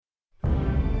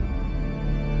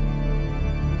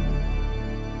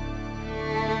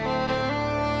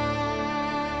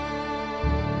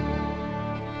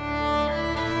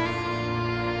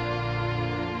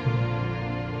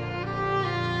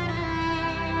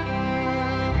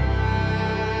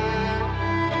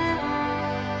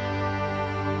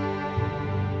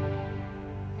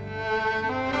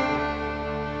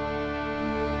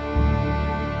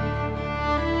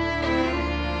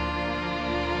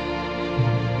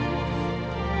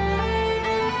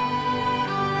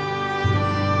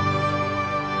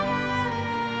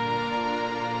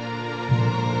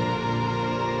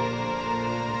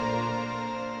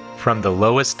From the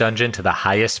lowest dungeon to the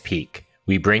highest peak,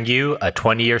 we bring you a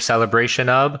 20-year celebration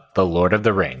of The Lord of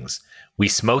the Rings. We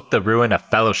smote the ruin of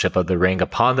Fellowship of the Ring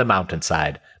upon the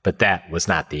mountainside, but that was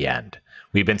not the end.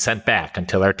 We've been sent back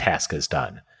until our task is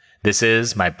done. This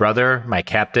is My Brother, My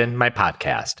Captain, My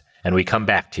Podcast, and we come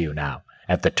back to you now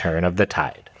at the turn of the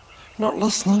tide. Not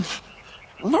listening.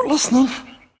 Not listening.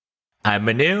 I'm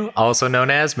Manu, also known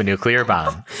as Manuclear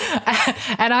Bomb.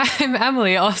 And I'm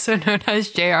Emily, also known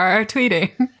as JRR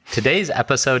Tweeting. Today's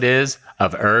episode is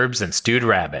Of Herbs and Stewed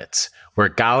Rabbits, where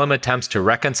Gollum attempts to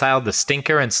reconcile the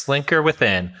stinker and slinker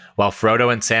within, while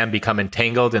Frodo and Sam become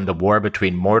entangled in the war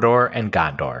between Mordor and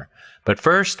Gondor. But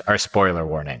first, our spoiler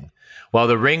warning. While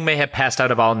the ring may have passed out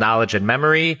of all knowledge and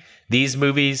memory, these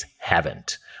movies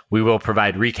haven't. We will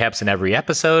provide recaps in every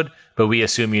episode, but we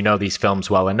assume you know these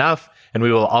films well enough, and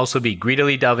we will also be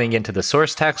greedily delving into the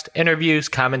source text, interviews,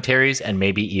 commentaries, and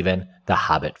maybe even the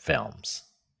Hobbit films.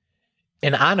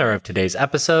 In honor of today's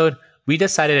episode, we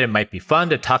decided it might be fun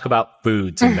to talk about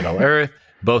foods in Middle-earth,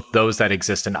 both those that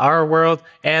exist in our world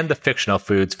and the fictional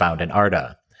foods found in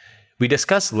Arda. We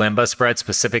discussed Limba spread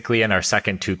specifically in our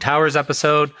second Two Towers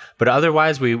episode, but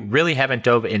otherwise we really haven't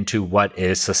dove into what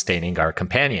is sustaining our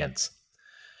companions.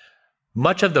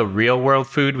 Much of the real-world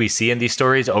food we see in these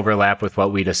stories overlap with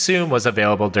what we'd assume was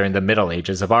available during the Middle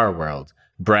Ages of our world: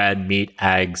 bread, meat,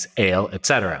 eggs, ale,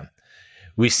 etc.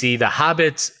 We see the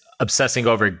hobbits obsessing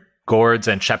over gourds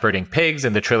and shepherding pigs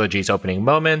in the trilogy's opening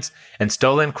moments, and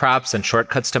stolen crops and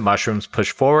shortcuts to mushrooms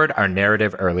push forward our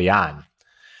narrative early on.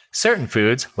 Certain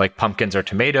foods, like pumpkins or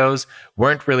tomatoes,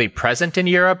 weren't really present in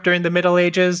Europe during the Middle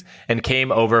Ages and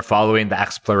came over following the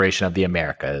exploration of the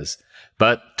Americas.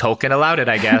 But Tolkien allowed it,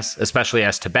 I guess, especially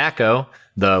as tobacco,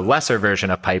 the lesser version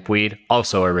of pipeweed,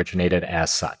 also originated as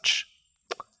such.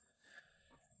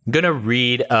 I'm going to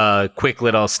read a quick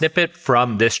little snippet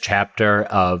from this chapter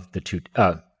of the Two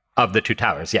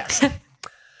Towers, yes.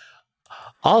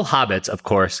 All hobbits, of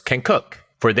course, can cook,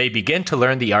 for they begin to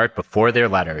learn the art before their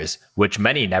letters, which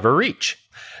many never reach.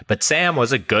 But Sam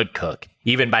was a good cook,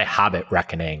 even by hobbit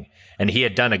reckoning, and he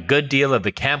had done a good deal of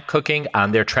the camp cooking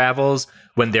on their travels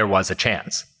when there was a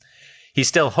chance. He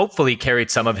still hopefully carried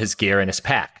some of his gear in his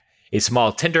pack: a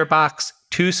small tinder box,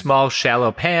 two small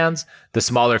shallow pans, the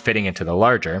smaller fitting into the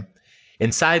larger.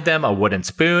 Inside them, a wooden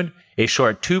spoon, a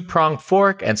short two-pronged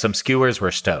fork, and some skewers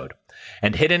were stowed.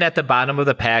 And hidden at the bottom of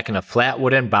the pack in a flat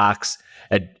wooden box,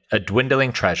 a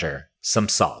dwindling treasure, some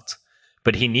salt.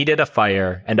 But he needed a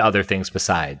fire and other things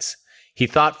besides. He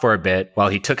thought for a bit while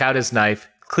he took out his knife,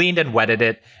 cleaned and wetted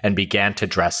it, and began to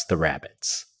dress the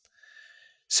rabbits.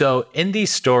 So in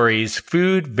these stories,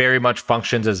 food very much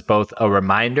functions as both a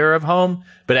reminder of home,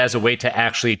 but as a way to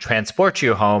actually transport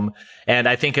you home. And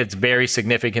I think it's very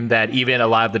significant that even a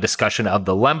lot of the discussion of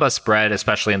the Lemba spread,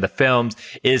 especially in the films,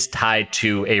 is tied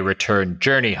to a return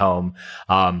journey home,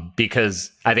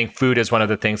 because I think food is one of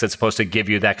the things that's supposed to give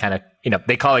you that kind of,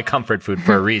 they call it comfort food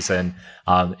for a reason.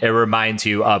 It reminds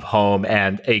you of home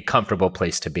and a comfortable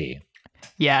place to be.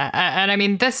 Yeah, and I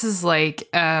mean, this is like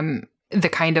the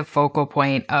kind of focal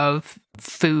point of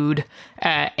food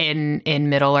in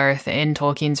Middle-earth, in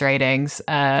Tolkien's writings.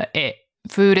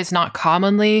 Food is not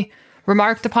commonly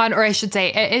remarked upon, or I should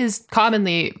say it is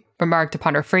commonly remarked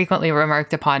upon or frequently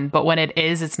remarked upon, but when it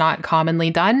is, it's not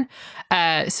commonly done.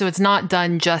 So it's not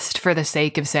done just for the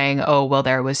sake of saying, oh, well,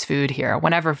 there was food here.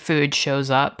 Whenever food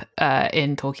shows up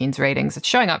in Tolkien's writings, it's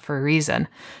showing up for a reason.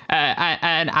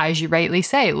 And as you rightly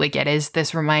say, like, it is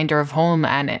this reminder of home,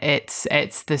 and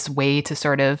it's this way to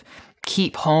sort of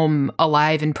keep home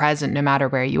alive and present no matter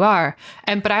where you are.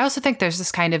 But I also think there's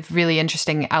this kind of really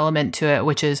interesting element to it,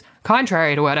 which is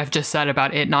contrary to what I've just said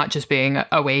about it not just being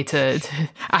a way to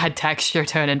add texture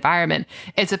to an environment.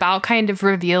 It's about kind of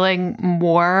revealing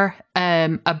more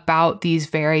about these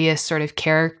various sort of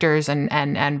characters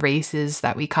and races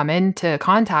that we come into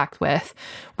contact with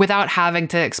without having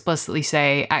to explicitly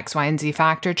say X, Y, and Z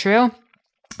factor true.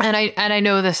 And I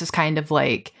know this is kind of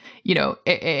like,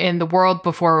 in the world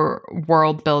before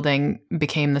world building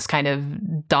became this kind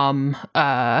of dumb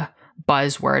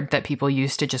buzzword that people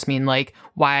used to just mean like,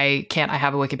 why can't I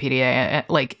have a Wikipedia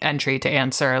like entry to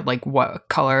answer like what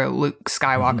color Luke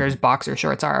Skywalker's boxer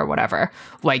shorts are or whatever?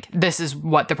 Like, this is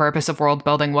what the purpose of world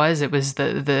building was. It was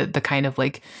the kind of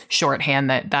like shorthand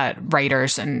that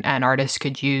writers and artists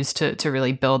could use to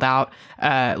really build out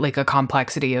like a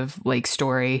complexity of like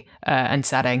story and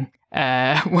setting.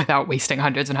 without wasting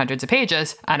hundreds and hundreds of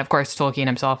pages. And of course, Tolkien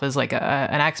himself is like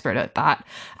an expert at that.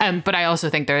 But I also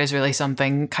think there is really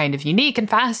something kind of unique and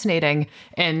fascinating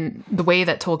in the way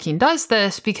that Tolkien does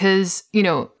this, because, you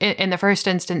know, in the first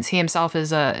instance, he himself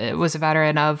was a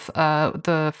veteran of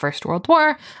the First World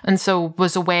War, and so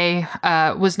was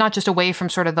not just away from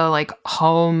sort of the like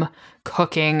home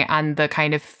cooking and the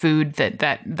kind of food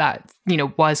that you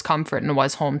know was comfort and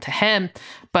was home to him,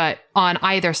 but on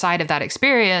either side of that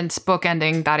experience,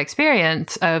 bookending that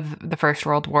experience of the First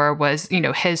World War, was, you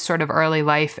know, his sort of early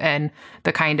life in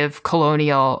the kind of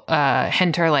colonial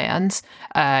hinterlands.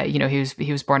 You know,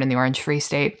 he was born in the Orange Free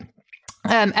State.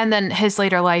 And then his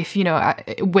later life, you know,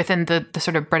 within the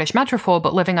sort of British metropole,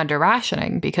 but living under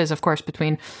rationing, because of course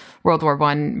between World War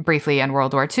I briefly and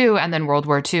World War II, and then World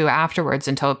War II afterwards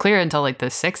until like the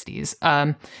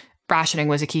 60s, rationing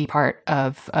was a key part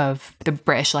of the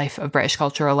British life, of British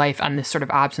cultural life, and this sort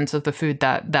of absence of the food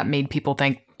that made people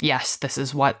think, yes, this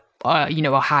is what you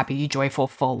know, a happy, joyful,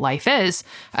 full life is,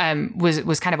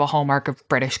 was kind of a hallmark of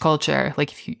British culture.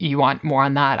 Like, if you want more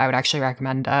on that, I would actually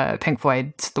recommend Pink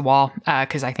Floyd's The Wall,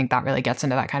 because I think that really gets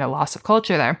into that kind of loss of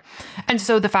culture there. And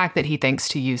so the fact that he thinks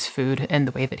to use food in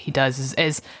the way that he does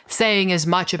is saying as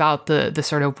much about the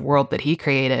sort of world that he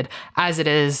created as it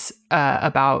is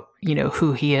about, you know,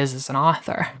 who he is as an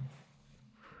author.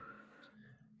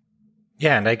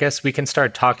 Yeah, and I guess we can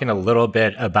start talking a little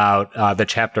bit about the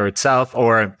chapter itself,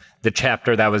 or the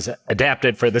chapter that was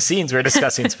adapted for the scenes we're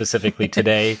discussing specifically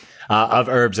today. Of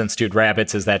Herbs and Stewed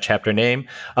Rabbits is that chapter name.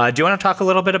 Do you want to talk a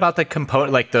little bit about the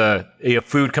component, like the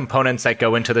food components that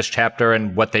go into this chapter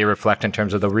and what they reflect in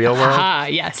terms of the real world?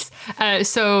 Yes.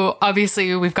 So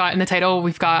obviously we've got in the title,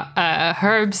 we've got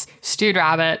Herbs, Stewed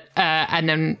Rabbit, and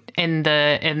then in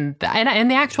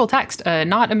the actual text,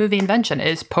 not a movie invention,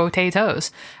 is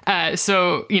potatoes.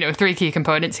 So, you know, three key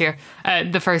components here.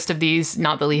 The first of these,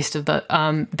 not the least of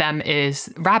them, is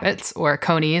rabbits, or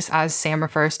conies, as Sam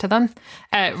refers to them.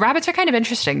 Rabbits are kind of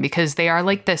interesting because they are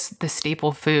like the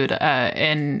staple food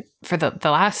for the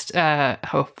last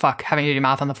having to do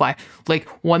math on the fly, like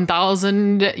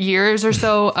 1,000 years or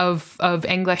so of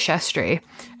English history.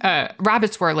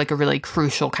 Rabbits were like a really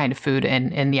crucial kind of food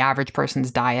in the average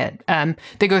person's diet.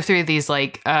 They go through these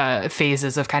like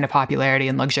phases of kind of popularity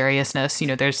and luxuriousness. You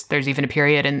know, there's even a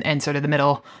period in sort of the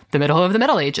middle of the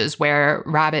Middle Ages where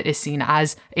rabbit is seen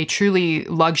as a truly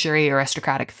luxury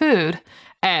aristocratic food.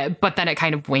 But then it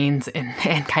kind of wanes in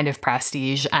kind of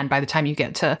prestige. And by the time you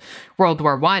get to World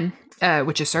War I,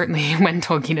 which is certainly when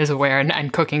Tolkien is aware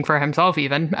and cooking for himself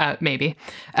even, maybe,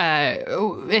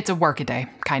 it's a workaday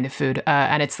kind of food.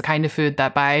 And it's the kind of food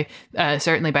that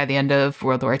certainly by the end of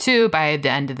World War II, by the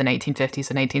end of the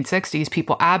 1950s and 1960s,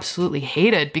 people absolutely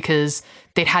hated because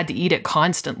they'd had to eat it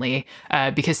constantly,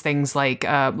 because things like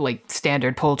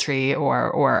standard poultry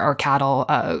or cattle,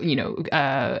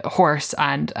 horse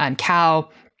and cow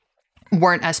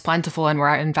weren't as plentiful and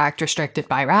were in fact restricted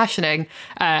by rationing.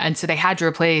 And so they had to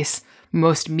replace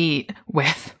most meat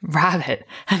with rabbit.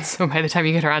 And so by the time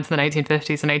you get around to the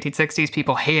 1950s and 1960s,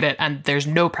 people hate it and there's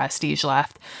no prestige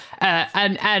left.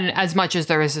 And as much as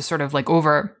there is a sort of like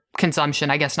overconsumption,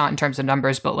 I guess not in terms of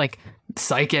numbers, but like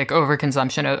psychic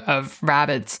overconsumption of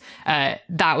rabbits,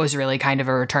 that was really kind of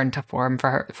a return to form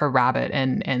for rabbit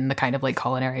in the kind of like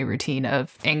culinary routine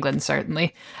of England,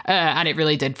 certainly. And it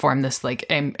really did form this like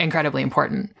incredibly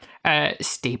important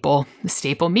staple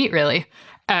meat, really.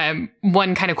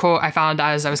 One kind of quote I found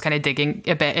as I was kind of digging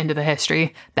a bit into the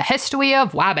history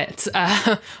of wabbits,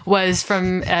 was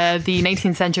from the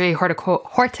 19th century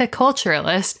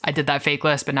horticulturalist. I did that fake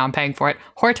list, but now I'm paying for it.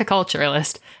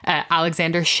 Horticulturalist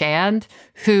Alexander Shand,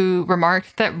 who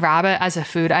remarked that rabbit as a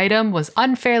food item was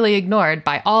unfairly ignored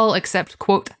by all except,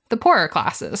 quote, the poorer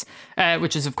classes,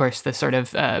 which is, of course, the sort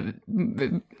of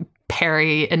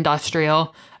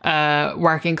peri-industrial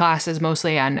working classes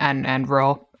mostly, and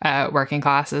rural working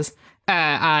classes.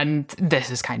 And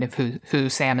this is kind of who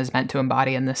Sam is meant to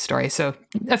embody in this story. So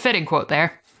a fitting quote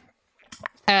there.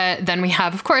 Then we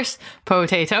have, of course,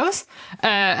 potatoes.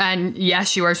 And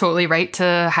yes, you are totally right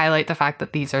to highlight the fact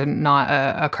that these are not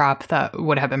a crop that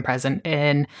would have been present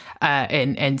in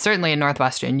certainly in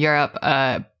Northwestern Europe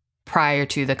prior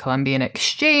to the Columbian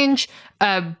Exchange.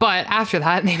 But after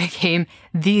that, they became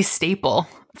the staple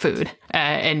food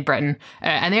in Britain,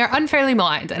 and they are unfairly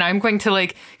maligned. And I'm going to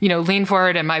lean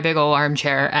forward in my big old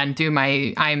armchair and do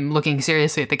my I'm looking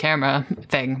seriously at the camera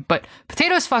thing. But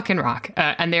potatoes fucking rock,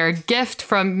 and they're a gift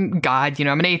from God.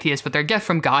 I'm an atheist, but they're a gift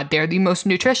from God. They're the most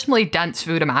nutritionally dense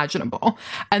food imaginable.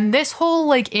 And this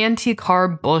whole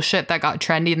anti-carb bullshit that got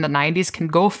trendy in the 90s can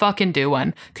go fucking do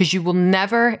one, because you will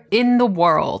never in the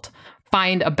world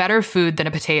find a better food than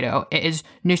a potato. It is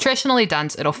nutritionally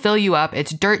dense. It'll fill you up.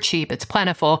 It's dirt cheap. It's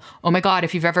plentiful. Oh my God,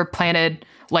 if you've ever planted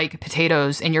like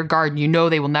potatoes in your garden, you know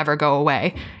they will never go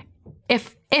away.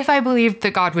 If I believed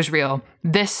that God was real,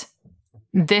 this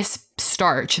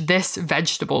starch, this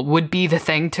vegetable would be the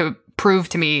thing to prove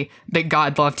to me that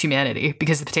God loved humanity,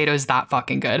 because the potato is that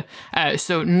fucking good.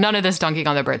 So none of this dunking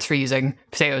on the Brits for using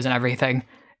potatoes and everything.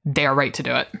 They are right to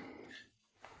do it.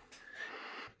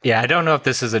 Yeah, I don't know if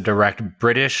this is a direct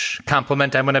British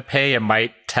compliment I'm going to pay. It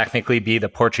might technically be the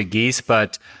Portuguese,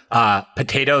 but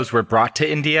potatoes were brought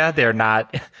to India. They're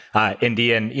not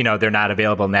Indian, they're not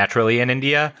available naturally in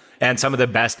India. And some of the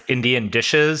best Indian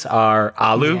dishes are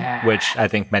aloo, which I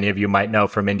think many of you might know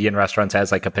from Indian restaurants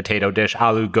as like a potato dish.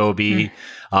 Aloo gobi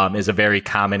is a very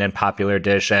common and popular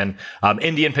dish. And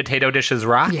Indian potato dishes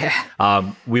rock.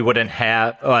 Yeah. We wouldn't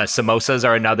have samosas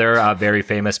are another very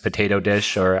famous potato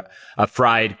dish, or a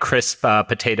fried crisp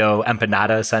potato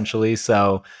empanada, essentially.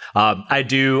 So I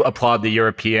do applaud the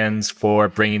Europeans for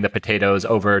bringing the potatoes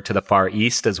over to the Far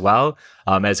East as well,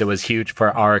 as it was huge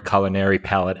for our culinary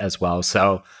palate as well.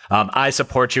 So I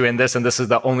support you in this, and this is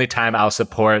the only time I'll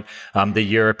support the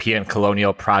European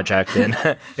colonial project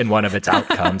in one of its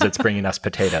outcomes. It's bringing us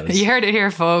potatoes. You heard it here,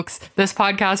 folks. This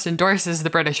podcast endorses the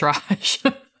British Raj.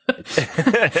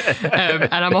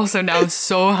 And I'm also now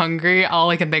so hungry. All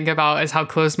I can think about is how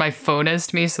close my phone is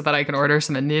to me so that I can order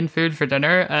some Indian food for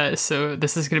dinner. So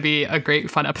this is going to be a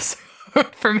great, fun episode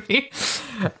for me.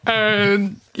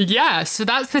 So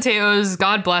that's potatoes.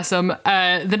 God bless them.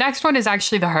 The next one is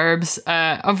actually the herbs,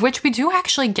 of which we do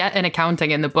actually get an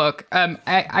accounting in the book.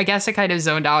 I guess I kind of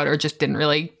zoned out or just didn't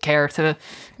really care to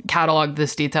catalog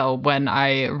this detail when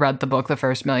I read the book the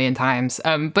first million times.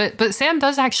 But Sam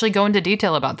does actually go into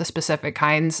detail about the specific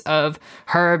kinds of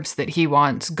herbs that he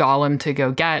wants Gollum to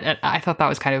go get. And I thought that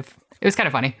was kind of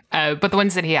funny. But the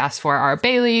ones that he asked for are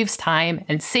bay leaves, thyme,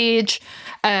 and sage.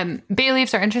 Bay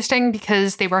leaves are interesting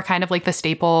because they were kind of like the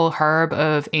staple herb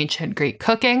of ancient Greek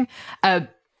cooking.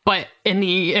 But in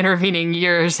the intervening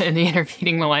years, in the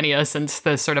intervening millennia, since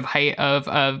the sort of height of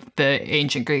the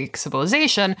ancient Greek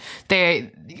civilization, bay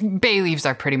leaves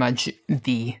are pretty much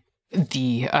the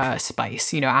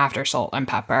spice, after salt and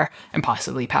pepper and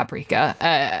possibly paprika.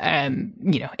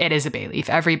 It is a bay leaf.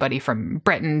 Everybody from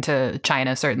Britain to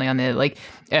China, certainly on the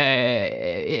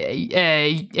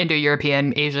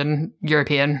Indo-European, Asian,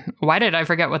 European. Why did I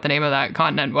forget what the name of that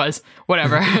continent was?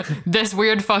 Whatever. This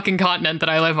weird fucking continent that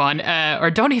I live on, or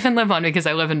don't even live on because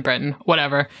I live in Britain.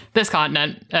 Whatever. This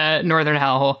continent, northern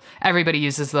hellhole. Everybody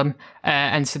uses them,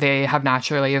 and so they have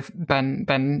naturally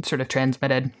been sort of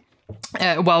transmitted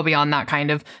well beyond that kind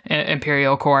of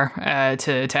imperial core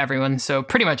to everyone. So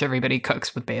pretty much everybody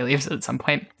cooks with bay leaves at some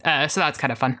point. So that's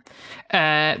kind of fun.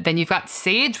 Then you've got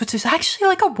sage, which is actually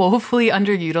like a woefully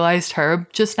underutilized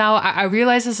herb just now. I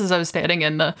realized this as I was standing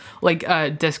in the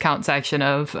discount section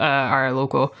of our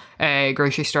local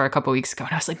grocery store a couple weeks ago.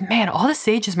 And I was like, man, all the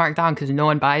sage is marked down because no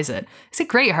one buys it. It's a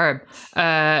great herb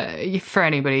for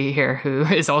anybody here who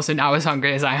is also now as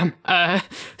hungry as I am.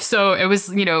 So it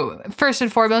was, first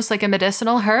and foremost, like a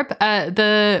medicinal herb.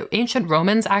 The ancient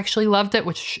Romans actually loved it,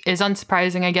 which is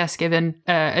unsurprising, I guess, given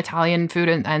Italian food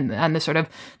and the sort of,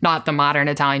 not the modern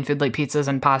Italian food like pizzas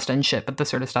and pasta and shit, but the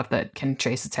sort of stuff that can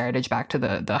trace its heritage back to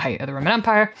the height of the Roman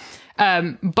Empire.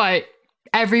 But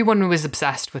everyone was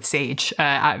obsessed with sage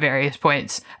at various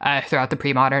points throughout the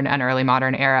pre-modern and early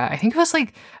modern era. I think it was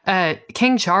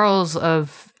King Charles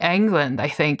of England, I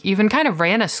think, even kind of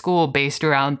ran a school based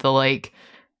around the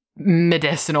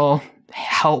medicinal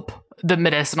help, the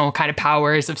medicinal kind of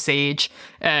powers of sage,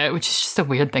 which is just a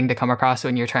weird thing to come across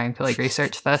when you're trying to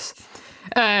research this.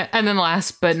 And then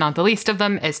last but not the least of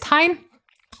them is thyme,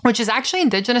 which is actually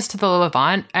indigenous to the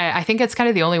Levant. I think it's kind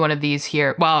of the only one of these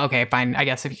here. Well, okay, fine. I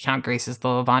guess if you count Greece as the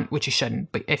Levant, which you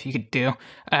shouldn't, but if you could do,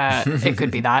 it could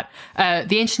be that.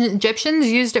 The ancient Egyptians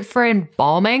used it for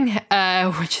embalming,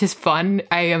 which is fun.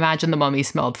 I imagine the mummy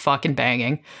smelled fucking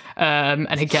banging.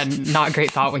 And again, not a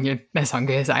great thought when you're as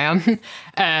hungry as I am.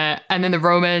 And then the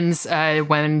Romans,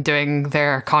 when doing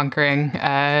their conquering,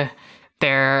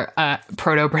 their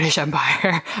proto-British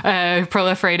Empire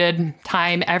proliferated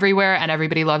thyme everywhere, and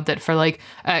everybody loved it for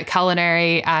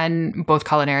culinary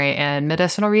and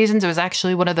medicinal reasons. It was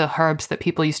actually one of the herbs that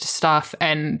people used to stuff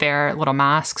in their little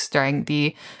masks during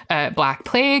the Black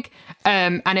Plague.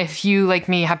 And if you, like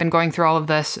me, have been going through all of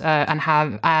this and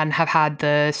have had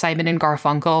the Simon and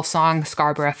Garfunkel song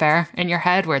 "Scarborough Fair" in your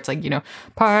head, where it's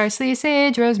parsley,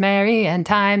 sage, rosemary, and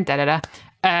thyme, da da da.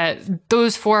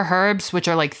 Those four herbs, which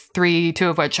are two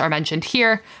of which are mentioned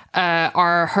here,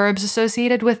 are herbs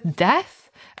associated with death.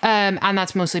 And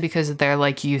that's mostly because of their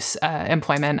like use,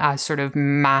 employment as sort of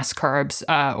mask herbs,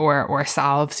 or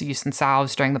salves, used in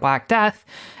salves during the Black Death.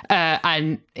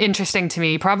 And interesting to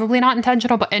me, probably not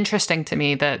intentional, but interesting to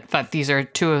me that these are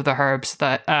two of the herbs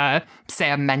that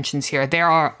Sam mentions here. There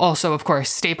are also, of course,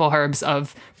 staple herbs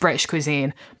of British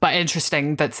cuisine, but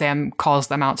interesting that Sam calls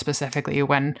them out specifically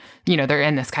when, they're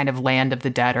in this kind of land of the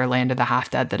dead or land of the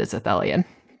half-dead that is Ithilien.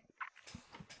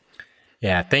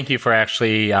 Yeah, thank you for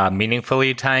actually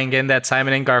meaningfully tying in that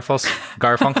Simon and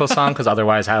Garfunkel song, because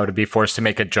otherwise I would be forced to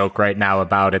make a joke right now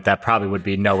about it that probably would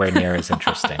be nowhere near as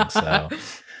interesting. So,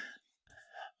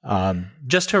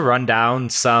 just to run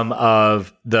down some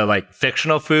of the like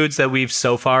fictional foods that we've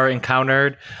so far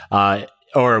encountered,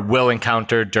 or will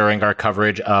encounter during our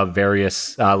coverage of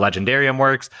various legendarium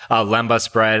works.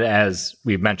 Lembas bread, as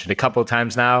we've mentioned a couple of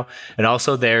times now, and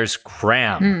also there's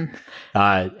cram.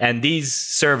 And these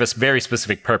serve a very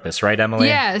specific purpose, right, Emily?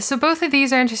 Yeah, so both of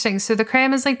these are interesting. So the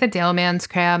cram is like the Daleman's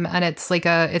cram, and it's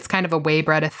kind of a whey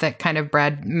bread, a thick kind of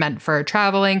bread meant for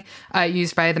traveling,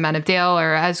 used by the men of Dale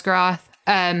or Esgaroth.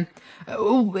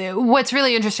 What's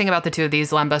really interesting about the two of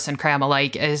these, Lembas and cram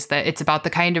alike, is that it's about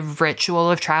the kind of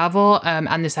ritual of travel,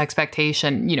 and this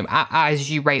expectation, as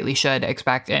you rightly should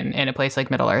expect in a place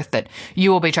like Middle-earth, that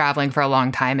you will be traveling for a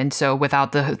long time. And so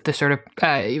without the sort of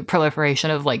proliferation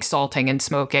of like salting and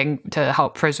smoking to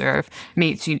help preserve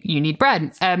meats, you need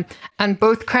bread. And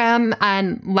both cram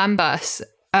and Lembas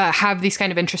have these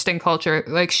kind of interesting culture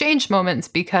exchange moments,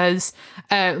 because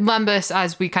Lembas,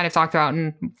 as we kind of talked about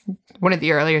in one of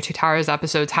the earlier Two Towers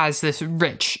episodes, has this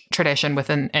rich tradition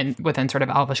within sort of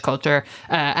Elvish culture,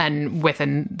 and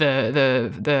within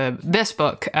this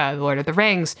book, The Lord of the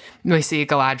Rings, we see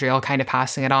Galadriel kind of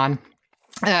passing it on.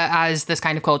 As this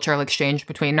kind of cultural exchange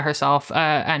between herself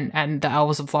and the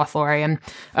elves of Lothlorien,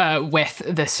 with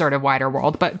this sort of wider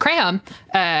world. But cram,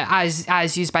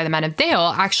 as used by the men of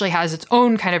Dale, actually has its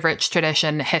own kind of rich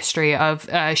tradition history of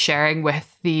sharing with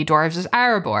the dwarves as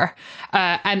Erebor.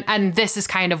 And this is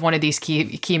kind of one of these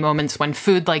key moments when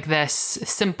food like this,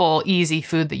 simple, easy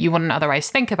food that you wouldn't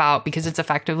otherwise think about because it's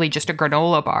effectively just a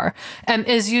granola bar,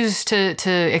 is used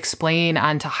to explain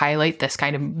and to highlight this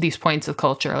kind of these points of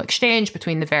cultural exchange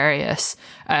between the various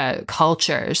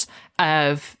cultures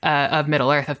of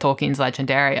Middle-earth, of Tolkien's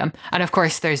Legendarium. And of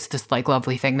course there's this like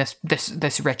lovely thing,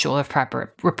 this ritual of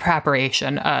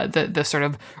preparation, the sort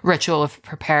of ritual of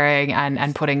preparing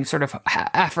and putting sort of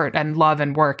effort and love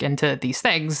and work into these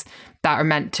things that are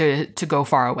meant to go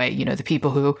far away. The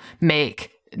people who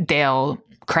make Dale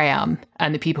cram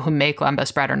and the people who make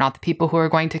Lembas bread are not the people who are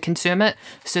going to consume it.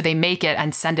 So they make it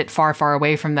and send it far, far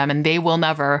away from them, and they will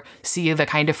never see the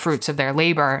kind of fruits of their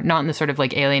labor, not in the sort of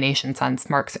like alienation sense,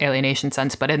 Mark's alienation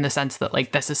sense, but in the sense that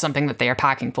like this is something that they are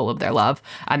packing full of their love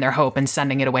and their hope and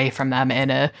sending it away from them in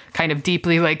a kind of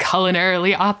deeply like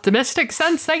culinarily optimistic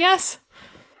sense, I guess.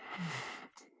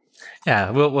 Yeah,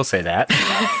 we'll say that.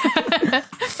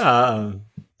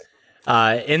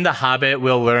 In The Hobbit,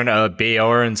 we'll learn of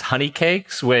Beorn's honey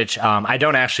cakes, which I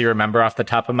don't actually remember off the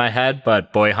top of my head,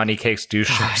 but boy, honey cakes do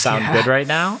sound good right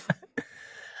now.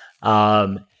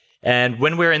 And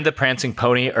when we're in the Prancing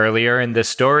Pony earlier in this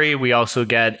story, we also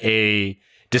get a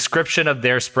description of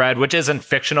their spread, which isn't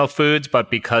fictional foods,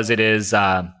 but because it is,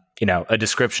 a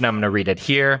description, I'm going to read it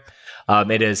here.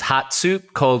 It is hot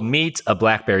soup, cold meat, a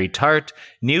blackberry tart,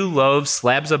 new loaves,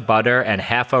 slabs of butter, and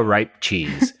half a ripe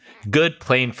cheese. Good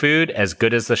plain food, as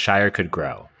good as the Shire could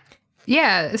grow.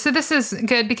 Yeah, so this is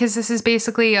good because this is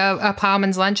basically a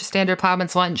plowman's lunch, a standard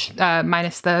plowman's lunch,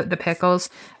 minus the pickles,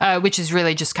 which is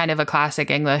really just kind of a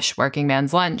classic English working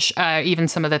man's lunch. Even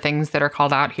some of the things that are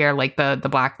called out here, like the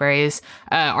blackberries,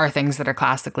 are things that are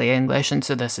classically English. And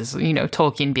so this is,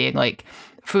 Tolkien being like,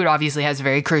 food obviously has a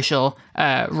very crucial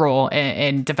role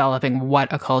in developing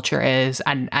what a culture is,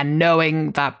 and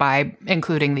knowing that by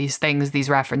including these things, these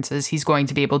references, he's going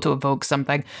to be able to evoke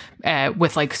something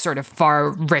with like sort of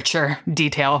far richer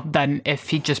detail than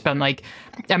if he'd just been like,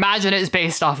 imagine it's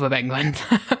based off of England.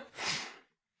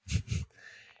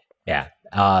 Yeah.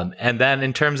 And then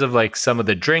in terms of like some of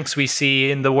the drinks we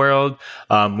see in the world,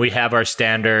 we have our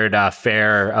standard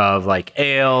fare of like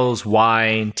ales,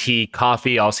 wine, tea,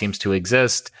 coffee, all seems to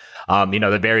exist.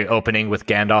 The very opening with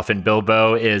Gandalf and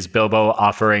Bilbo is Bilbo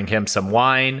offering him some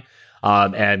wine,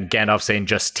 and Gandalf saying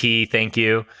just tea, thank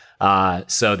you.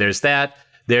 So there's that.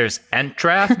 There's Ent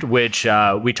Draft, which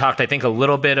we talked, I think, a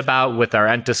little bit about with our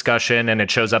Ent discussion, and it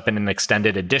shows up in an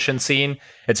extended edition scene.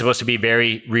 It's supposed to be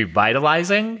very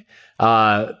revitalizing.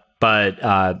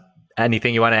 But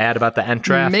anything you want to add about the Ent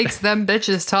Draft? Makes them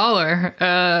bitches taller.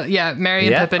 Merry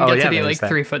and Pippin get to be like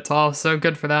 3 foot tall, so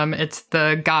good for them. It's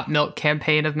the Got Milk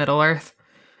campaign of Middle-earth.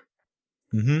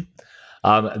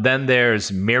 Then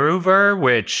there's Miruver,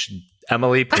 which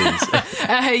Emily, please.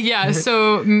 Yeah.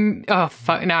 So, oh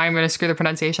fuck! Now I'm going to screw the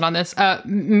pronunciation on this.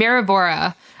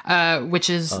 Mirivora, which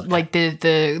is like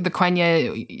the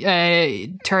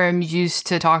Quenya term used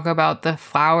to talk about the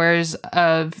flowers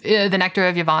of the nectar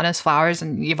of Yavanas flowers,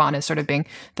 and Yavanas sort of being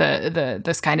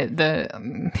this kind of the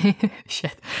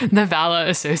Vala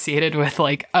associated with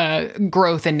like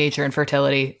growth in nature and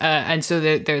fertility, and so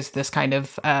there's this kind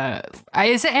of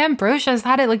is it ambrosia? Is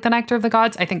that it? Like the nectar of the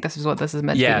gods? I think this is what this is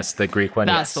meant to be. Yes, the Greek one.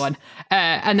 That's the one.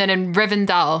 And then in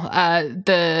Rivendell,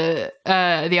 the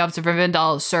elves of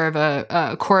Rivendell serve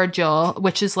a cordial,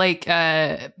 which is like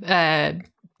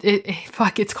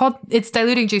it's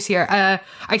diluting juice here. I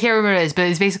can't remember what it is, but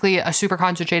it's basically a super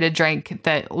concentrated drink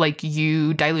that like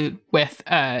you dilute with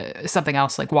something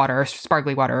else like water, or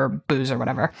sparkly water, or booze, or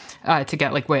whatever, to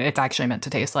get like what it's actually meant to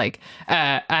taste like.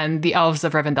 And the elves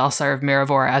of Rivendell serve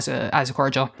Mirivor as a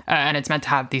cordial, and it's meant to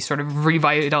have these sort of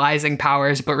revitalizing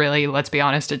powers. But really, let's be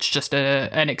honest, it's just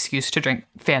an excuse to drink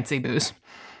fancy booze.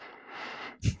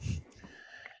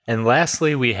 And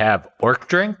lastly, we have Orc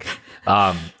Drink.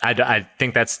 I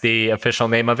think that's the official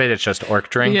name of it. It's just Orc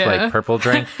Drink, like purple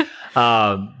drink.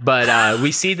 But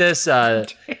we see this, I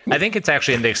think it's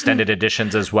actually in the extended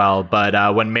editions as well.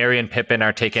 But when Merry and Pippin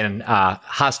are taken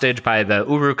hostage by the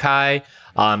Uruk-hai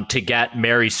to get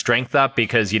Merry's strength up,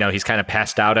 because, you know, he's kind of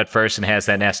passed out at first and has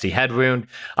that nasty head wound,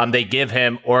 they give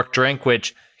him Orc Drink,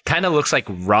 which kind of looks like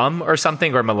rum or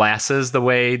something, or molasses, the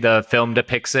way the film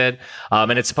depicts it.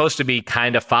 And it's supposed to be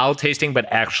kind of foul tasting, but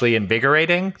actually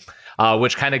invigorating,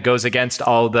 which kind of goes against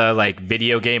all the like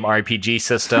video game RPG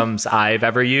systems I've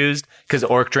ever used, because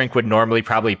Orc Drink would normally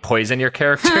probably poison your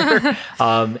character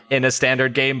in a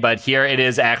standard game. But here it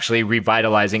is actually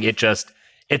revitalizing.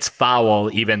 It's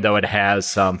foul, even though it has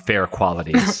some fair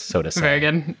qualities, so to say. Very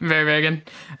good. Very, very good.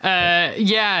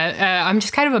 I'm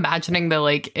just kind of imagining the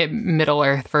like Middle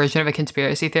Earth version of a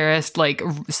conspiracy theorist, like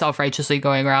self-righteously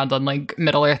going around on like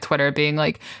Middle Earth Twitter being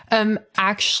like,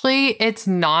 actually, it's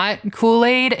not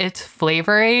Kool-Aid, it's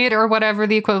Flavor Aid, or whatever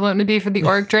the equivalent would be for the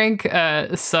orc drink. I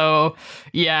assume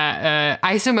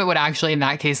it would actually, in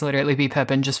that case, literally be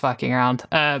Pippin just fucking around.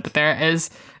 But there is...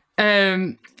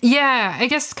 I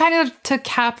guess kind of to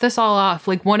cap this all off,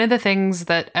 like one of the things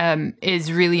that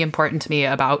is really important to me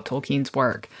about Tolkien's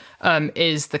work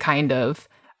is the kind of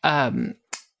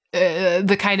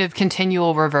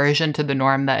continual reversion to the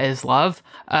norm that is love.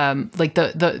 Like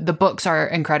the books are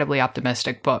incredibly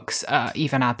optimistic books,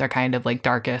 even at their kind of like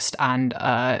darkest and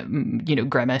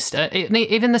grimmest.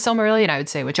 Even the Silmarillion, I would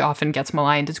say, which often gets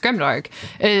maligned as grimdark,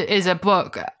 is a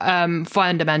book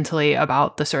fundamentally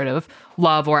about the sort of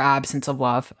love or absence of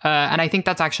love. And I think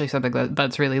that's actually something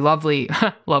that's really lovely,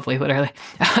 lovely, literally,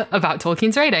 about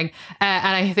Tolkien's writing.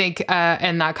 And I think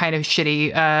in that kind of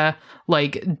shitty,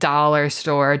 like dollar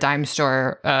store, dime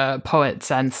store poet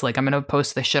sense, like I'm going to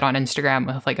post this shit on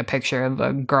Instagram with like a picture of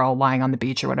a girl lying on the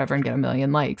beach or whatever and get 1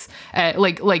 million likes.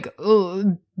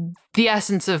 The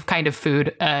essence of kind of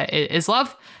food is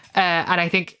love. And I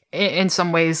think in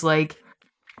some ways, like,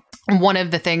 one of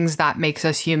the things that makes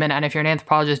us human, and if you're an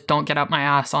anthropologist, don't get up my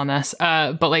ass on this,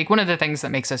 but like one of the things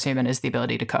that makes us human is the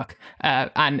ability to cook.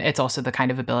 And it's also the kind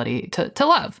of ability to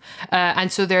love.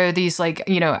 And so there are these like,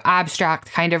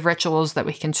 abstract kind of rituals that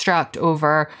we construct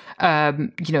over,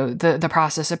 the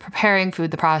process of preparing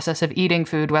food, the process of eating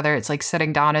food, whether it's like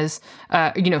sitting down as,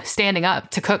 standing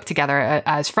up to cook together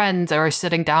as friends, or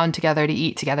sitting down together to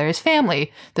eat together as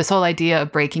family. This whole idea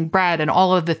of breaking bread and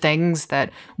all of the things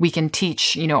that we can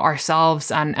teach,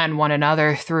 ourselves and one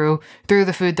another through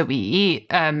the food that we eat.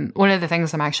 One of the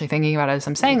things I'm actually thinking about as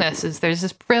I'm saying this is there's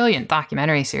this brilliant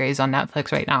documentary series on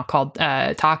Netflix right now called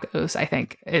Tacos, I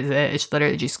think. It's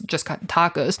literally just called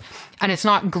Tacos. And it's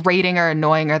not grating or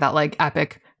annoying or that like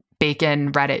epic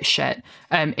bacon Reddit shit.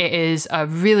 It is a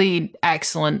really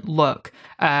excellent look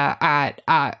at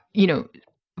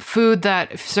food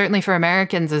that certainly for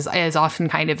Americans is often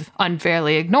kind of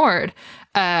unfairly ignored.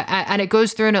 And it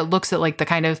goes through and it looks at like the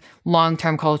kind of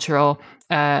long-term cultural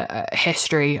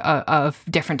history of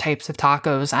different types of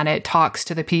tacos, and it talks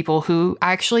to the people who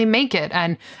actually make it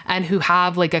and who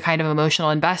have like a kind of emotional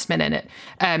investment in it.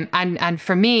 And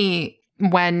for me,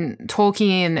 when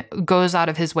Tolkien goes out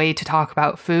of his way to talk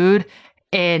about food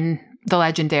in the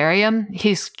Legendarium,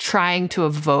 he's trying to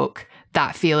evoke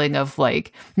that feeling of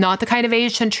like, not the kind of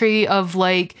ancientry of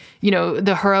like, you know,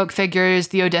 the heroic figures,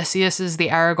 the Odysseus's, the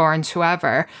Aragorns,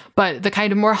 whoever, but the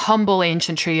kind of more humble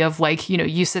ancientry of like, you know,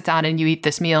 you sit down and you eat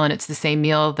this meal and it's the same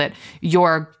meal that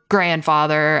your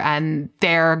grandfather and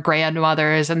their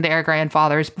grandmothers and their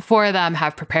grandfathers before them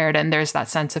have prepared, and there's that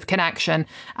sense of connection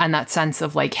and that sense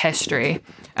of like history,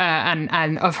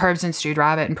 and of Herbs and Stewed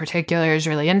Rabbit in particular is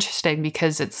really interesting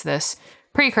because it's this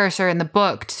precursor in the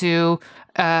book to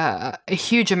a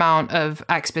huge amount of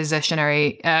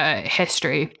expositionary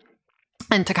history.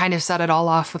 And to kind of set it all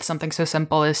off with something so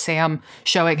simple as Sam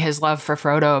showing his love for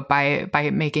Frodo by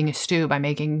making a stew, by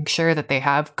making sure that they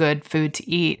have good food to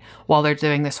eat while they're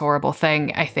doing this horrible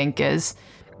thing, I think is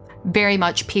very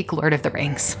much peak Lord of the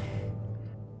Rings.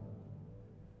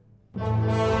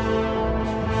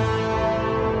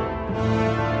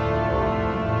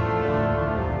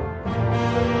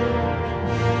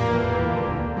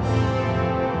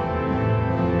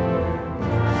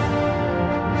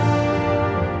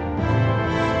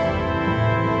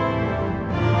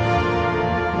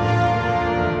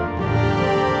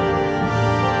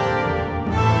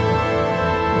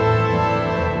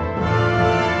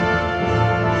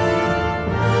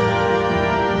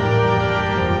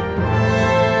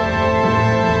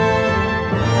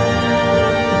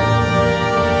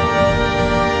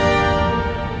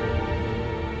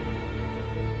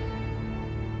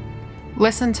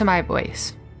 Listen to my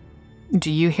voice. Do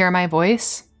you hear my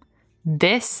voice?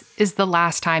 This is the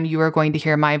last time you are going to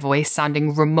hear my voice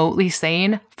sounding remotely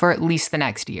sane for at least the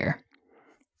next year.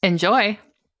 Enjoy!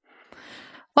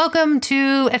 Welcome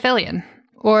to Ithilien,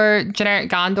 or generic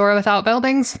Gondor without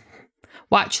buildings.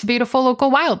 Watch the beautiful local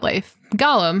wildlife,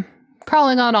 Gollum,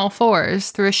 crawling on all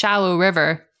fours through a shallow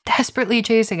river, desperately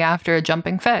chasing after a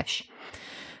jumping fish.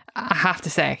 I have to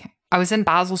say, I was in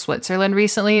Basel, Switzerland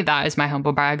recently. That is my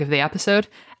humble brag of the episode.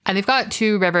 And they've got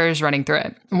two rivers running through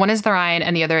it. One is the Rhine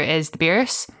and the other is the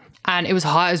Birs. And it was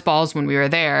hot as balls when we were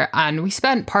there. And we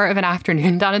spent part of an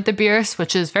afternoon down at the Birs,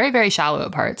 which is very, very shallow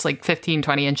at parts, like 15,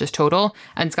 20 inches total.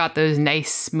 And it's got those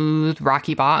nice, smooth,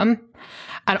 rocky bottom.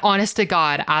 And honest to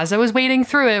God, as I was wading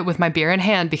through it with my beer in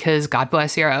hand, because God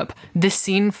bless Europe, this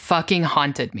scene fucking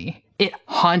haunted me. It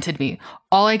haunted me.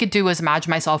 All I could do was imagine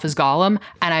myself as Gollum,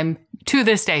 and I'm, to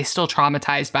this day, still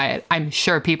traumatized by it. I'm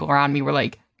sure people around me were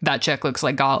like, that chick looks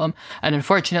like Gollum. And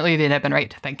unfortunately, they'd have been right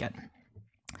to think it.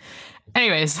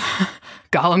 Anyways,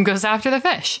 Gollum goes after the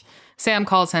fish. Sam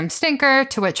calls him Stinker,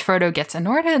 to which Frodo gets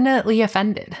inordinately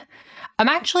offended. I'm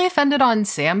actually offended on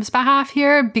Sam's behalf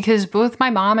here because both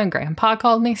my mom and grandpa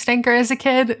called me Stinker as a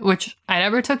kid, which I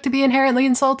never took to be inherently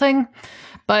insulting.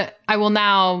 But I will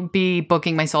now be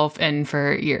booking myself in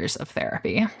for years of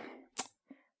therapy.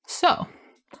 So,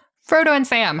 Frodo and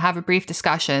Sam have a brief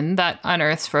discussion that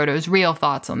unearths Frodo's real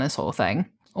thoughts on this whole thing,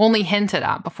 only hinted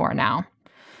at before now.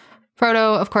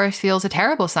 Frodo, of course, feels a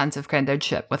terrible sense of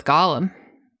kindredship with Gollum.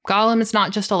 Gollum is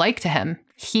not just a like to him,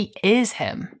 he is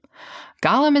him.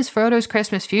 Gollum is Frodo's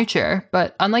Christmas future,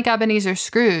 but unlike Ebenezer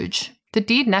Scrooge, the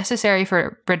deed necessary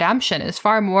for redemption is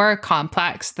far more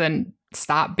complex than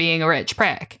stop being a rich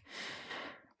prick.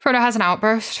 Frodo has an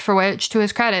outburst for which, to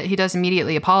his credit, he does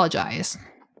immediately apologize.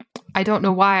 I don't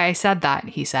know why I said that,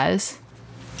 he says.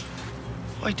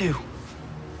 I do.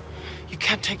 You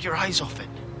can't take your eyes off it.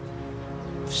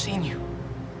 I've seen you.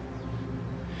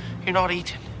 You're not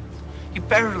eating. You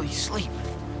barely sleep.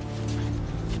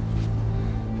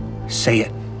 Say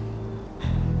it.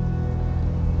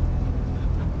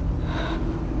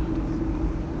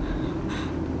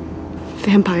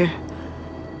 Vampire.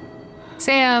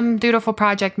 Sam, dutiful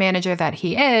project manager that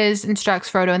he is,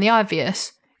 instructs Frodo in the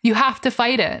obvious. You have to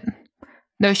fight it.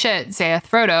 No shit, saith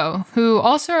Frodo, who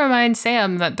also reminds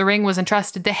Sam that the ring was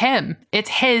entrusted to him. It's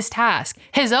his task.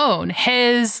 His own.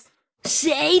 His...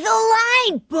 Say the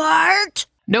line, Bart!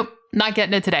 Nope, not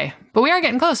getting it today. But we are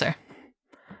getting closer.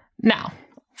 Now,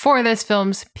 for this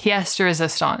film's pièce de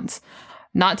résistance.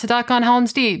 Not to duck on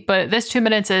Helm's Deep, but this 2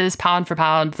 minutes is pound for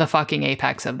pound the fucking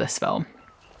apex of this film.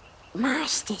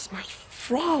 Master's my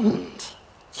friend.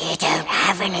 You don't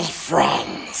have any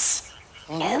friends.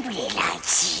 Nobody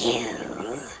likes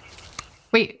you.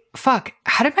 Wait, fuck,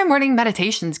 how did my morning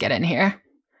meditations get in here?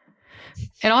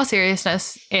 In all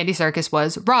seriousness, Andy Serkis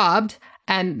was robbed,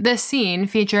 and this scene,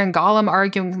 featuring Gollum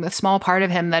arguing with the small part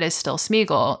of him that is still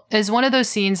Smeagol, is one of those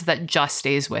scenes that just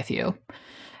stays with you.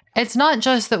 It's not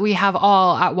just that we have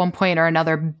all, at one point or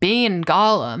another, been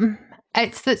Gollum.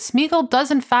 It's that Smeagol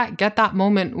does in fact get that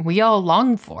moment we all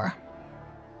long for.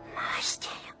 Master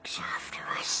looks after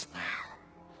us now.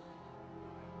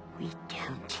 We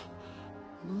don't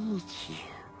need you.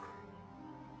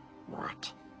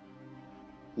 What?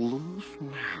 Leave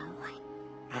now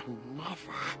and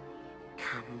never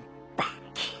come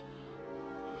back.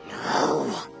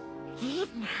 No,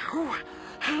 leave now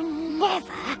and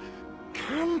never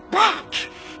come back.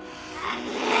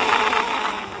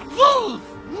 Leave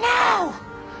now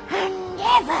and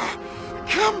never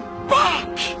come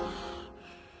back.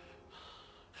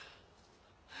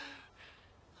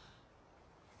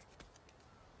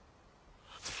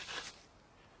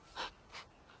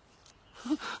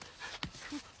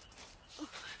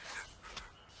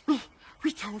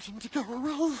 We told him to go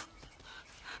away,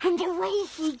 and away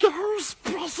he goes,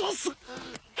 precious.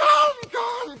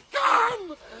 Gone!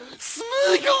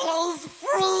 Smeagol is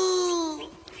free!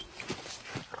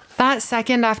 That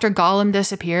second after Gollum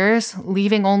disappears,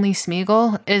 leaving only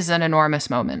Smeagol, is an enormous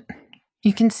moment.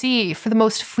 You can see, for the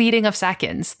most fleeting of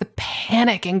seconds, the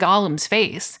panic in Gollum's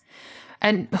face.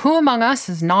 And who among us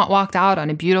has not walked out on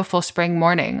a beautiful spring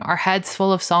morning, our heads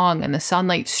full of song and the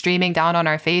sunlight streaming down on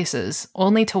our faces,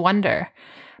 only to wonder,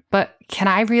 but can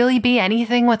I really be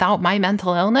anything without my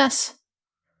mental illness?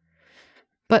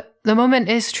 But the moment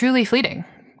is truly fleeting.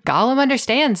 Gollum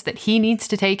understands that he needs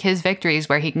to take his victories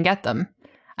where he can get them,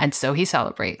 and so he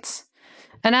celebrates.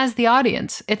 And as the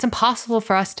audience, it's impossible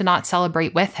for us to not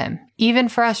celebrate with him, even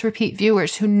for us repeat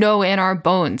viewers who know in our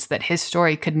bones that his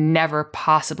story could never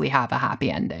possibly have a happy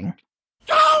ending.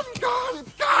 Gone!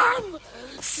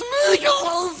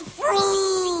 Smeagol is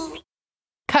free!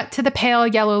 Cut to the pale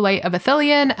yellow light of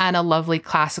Ithilien and a lovely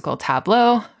classical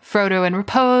tableau, Frodo in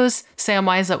repose,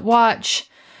 Samwise at watch,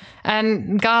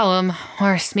 and Gollum,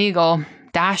 or Smeagol,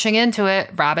 dashing into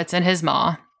it, rabbits in his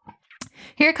maw.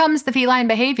 Here comes the feline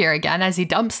behavior again as he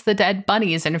dumps the dead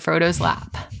bunnies in Frodo's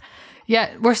lap.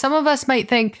 Yet, where some of us might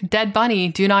think dead bunny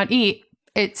do not eat,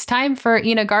 it's time for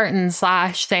Ina Garten /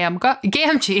 Sam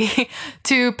Gamgee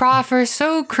to proffer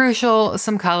so crucial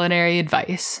some culinary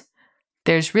advice.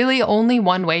 There's really only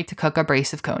one way to cook a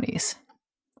brace of conies.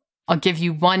 I'll give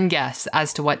you one guess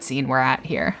as to what scene we're at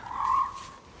here.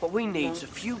 What we need's a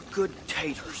few good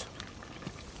taters.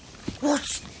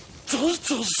 What's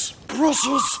taters,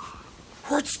 precious?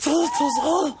 What's taters,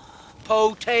 eh?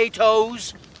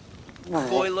 Potatoes.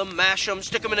 Boil them, mash them,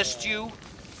 stick them in a stew.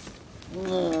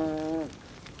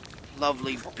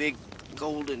 Lovely big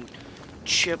golden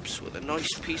chips with a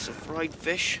nice piece of fried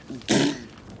fish.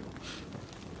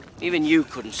 Even you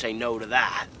couldn't say no to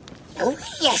that. Oh,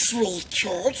 yes, we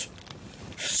could.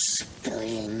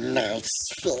 Spoiling nice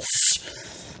fish.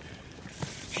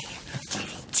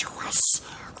 Give it to us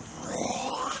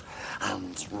raw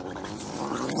and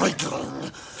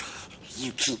wriggling.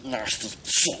 You keep nasty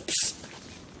chips.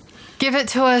 Give it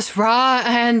to us raw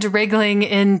and wriggling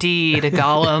indeed,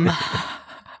 Gollum.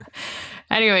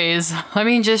 Anyways, let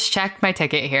me just check my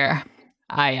ticket here.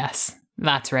 Ah, yes,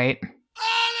 that's right.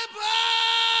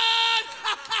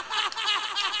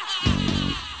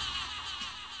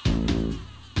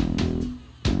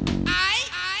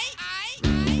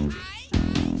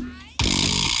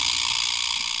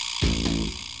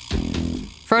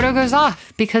 Frodo goes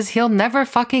off because he'll never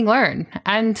fucking learn,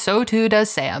 and so too does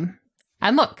Sam.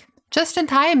 And look, just in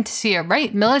time to see a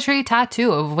right military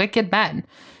tattoo of wicked men,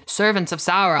 servants of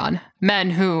Sauron, men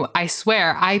who, I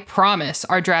swear, I promise,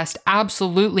 are dressed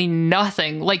absolutely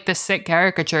nothing like the sick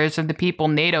caricatures of the people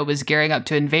NATO was gearing up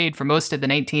to invade for most of the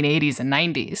 1980s and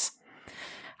 90s.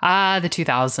 Ah, the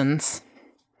 2000s.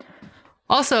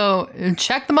 Also,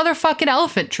 check the motherfucking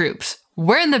elephant troops.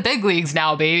 We're in the big leagues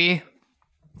now, baby.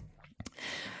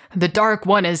 The Dark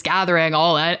One is gathering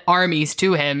all armies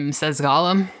to him, says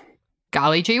Gollum.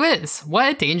 Golly gee whiz,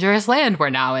 what a dangerous land we're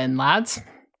now in, lads.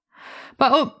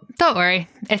 But oh, don't worry,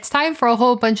 it's time for a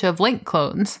whole bunch of Link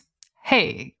clones.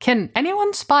 Hey, can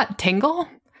anyone spot Tingle?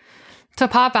 To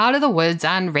pop out of the woods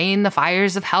and rain the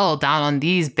fires of hell down on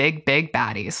these big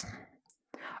baddies.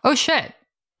 Oh shit,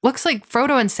 looks like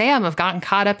Frodo and Sam have gotten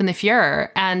caught up in the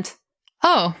furor, and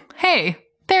oh, hey,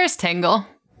 there's Tingle.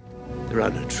 There are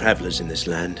no travelers in this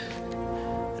land,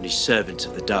 only servants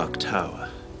of the Dark Tower.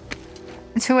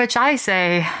 To which I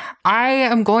say, I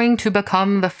am going to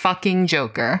become the fucking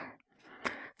Joker.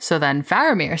 So then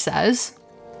Faramir says,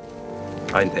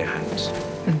 Bind their hands.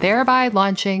 thereby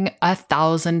launching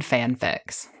 1,000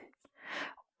 fanfics.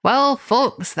 Well,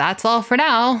 folks, that's all for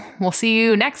now. We'll see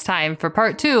you next time for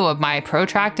part 2 of my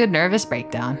protracted nervous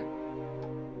breakdown.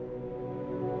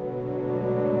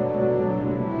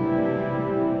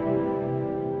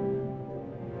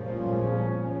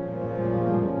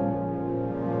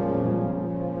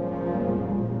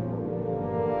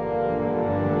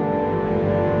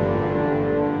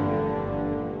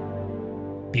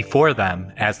 Before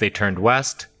them, as they turned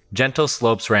west, gentle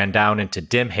slopes ran down into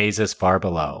dim hazes far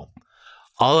below.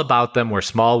 All about them were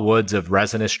small woods of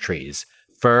resinous trees,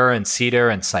 fir and cedar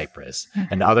and cypress,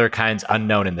 and other kinds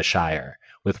unknown in the Shire,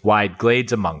 with wide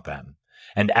glades among them.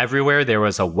 And everywhere there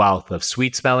was a wealth of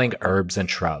sweet-smelling herbs and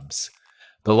shrubs.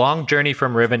 The long journey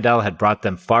from Rivendell had brought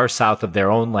them far south of their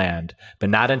own land, but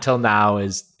not until now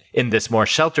in this more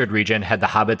sheltered region had the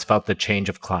hobbits felt the change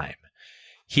of clime.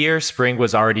 Here, spring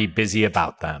was already busy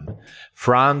about them.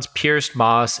 Fronds pierced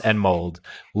moss and mold,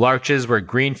 larches were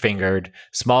green-fingered,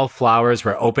 small flowers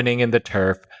were opening in the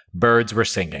turf, birds were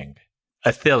singing.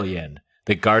 Ithilien,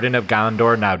 the garden of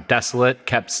Gondor now desolate,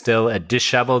 kept still a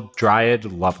disheveled dryad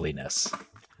loveliness.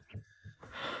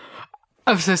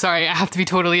 I'm so sorry. I have to be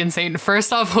totally insane.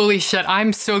 First off, holy shit,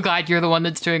 I'm so glad you're the one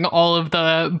that's doing all of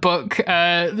the book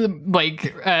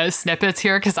snippets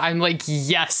here, because I'm like,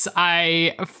 yes,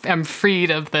 I am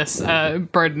freed of this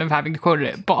burden of having to quote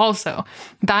it. But also,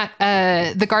 that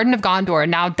the Garden of Gondor,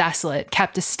 now desolate,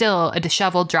 kept still a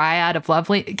disheveled dryad of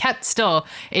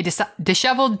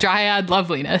disheveled dryad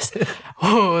loveliness.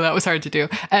 Oh, that was hard to do.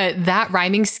 That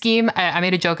rhyming scheme, I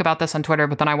made a joke about this on Twitter,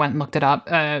 but then I went and looked it up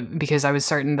because I was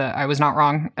certain that I was not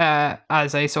wrong,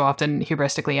 as I so often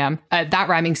hubristically am. That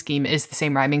rhyming scheme is the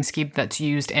same rhyming scheme that's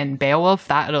used in Beowulf,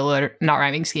 not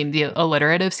rhyming scheme, the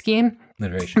alliterative scheme.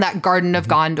 Alliteration. That Garden of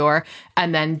Gondor,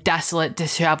 and then desolate,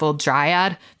 disheveled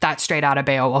dryad, that's straight out of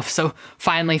Beowulf. So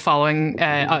finally following,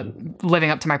 living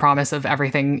up to my promise of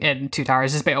everything in Two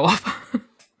Towers is Beowulf.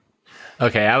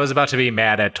 Okay, I was about to be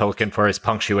mad at Tolkien for his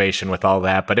punctuation with all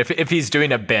that, but if he's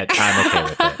doing a bit, I'm okay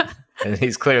with it. And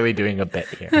he's clearly doing a bit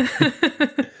here.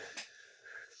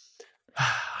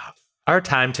 Our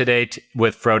time today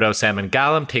with Frodo, Sam, and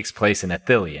Gollum takes place in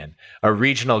Ithilien, a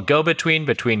regional go-between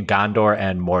between Gondor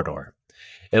and Mordor.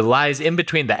 It lies in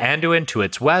between the Anduin to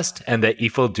its west and the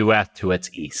Ifilduath to its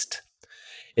east.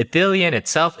 Ithilien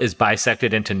itself is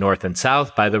bisected into north and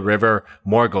south by the river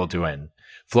Morgulduin,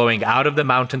 flowing out of the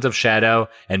Mountains of Shadow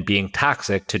and being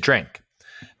toxic to drink.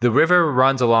 The river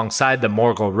runs alongside the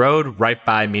Morgul Road right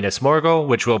by Minas Morgul,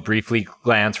 which we'll briefly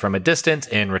glance from a distance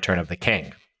in Return of the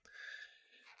King.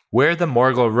 Where the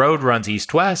Morgul Road runs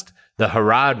east-west, the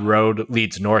Harad Road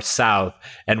leads north-south,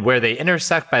 and where they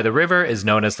intersect by the river is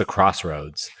known as the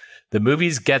Crossroads. The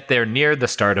movies get there near the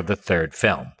start of the third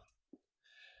film.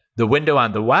 The Window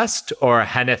on the West, or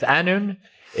Henneth Annwn,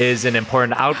 is an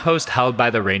important outpost held by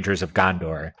the Rangers of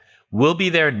Gondor. We'll be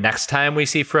there next time we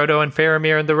see Frodo and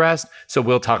Faramir and the rest, so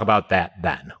we'll talk about that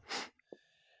then.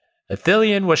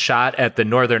 Ithilien was shot at the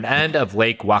northern end of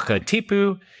Lake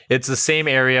Wakatipu. It's the same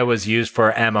area was used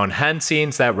for Amon Hen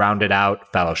scenes that rounded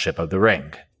out Fellowship of the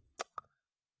Ring.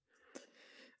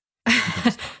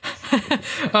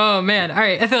 Oh man! All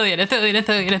right, Ithilien.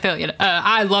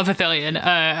 I love Ithilien.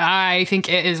 I think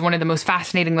it is one of the most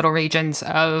fascinating little regions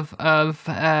of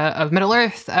Middle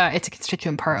Earth. It's a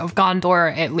constituent part of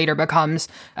Gondor. It later becomes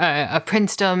a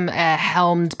princedom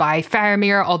helmed by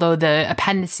Faramir, although the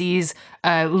appendices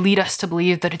lead us to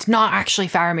believe that it's not actually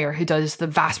Faramir who does the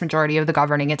vast majority of the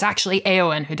governing. It's actually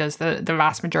Eowyn who does the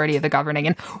vast majority of the governing.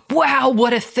 And wow,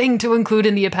 what a thing to include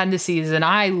in the appendices. And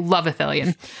I love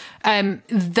Ithilien.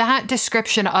 That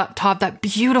description up top, that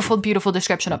beautiful, beautiful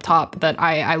description up top that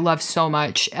I love so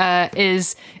much,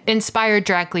 is inspired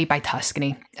directly by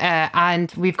Tuscany.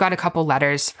 And we've got a couple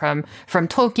letters from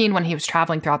Tolkien when he was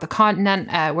traveling throughout the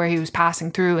continent, where he was passing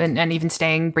through and even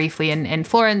staying briefly in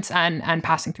Florence and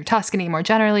passing through Tuscany more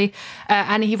generally.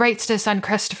 And he writes to his son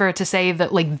Christopher to say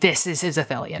that, like, this is his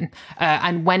Ithilien.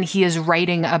 And when he is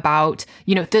writing about,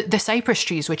 the cypress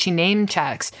trees, which he name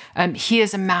checks, he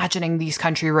is imagining these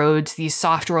country roads, these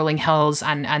soft rolling hills,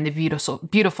 and the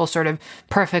beautiful sort of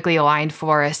perfectly aligned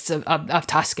forests of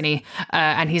Tuscany.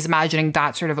 And he's imagining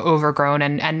that sort of overgrown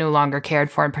and no longer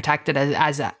cared for and protected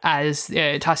as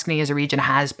Tuscany as a region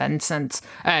has been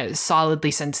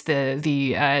solidly since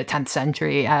the 10th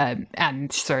century,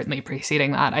 and certainly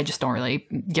preceding that. I just don't really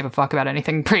give a fuck about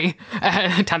anything pre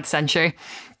 10th century.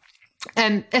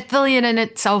 And Ithilien in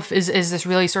itself is this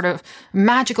really sort of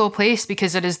magical place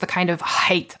because it is the kind of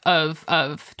height of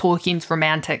Tolkien's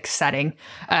romantic setting,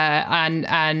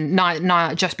 and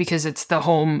not just because it's the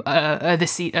home, the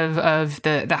seat of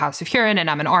the House of Hurin and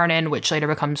Amon Arryn, which later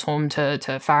becomes home to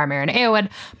Faramir and Eowyn,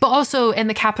 but also in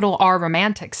the capital R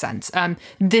romantic sense.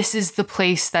 This is the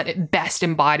place that it best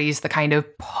embodies the kind of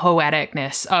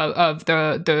poeticness of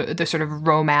the sort of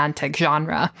romantic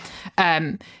genre.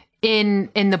 in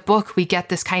the book, we get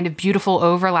this kind of beautiful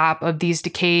overlap of these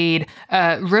decayed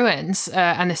ruins,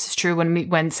 and this is true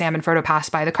when Sam and Frodo pass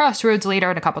by the crossroads later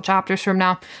in a couple chapters from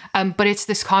now. But it's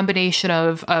this combination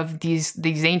of these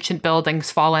ancient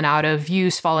buildings fallen out of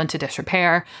use, fallen to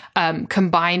disrepair,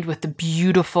 combined with the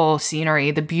beautiful scenery,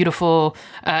 the beautiful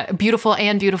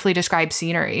and beautifully described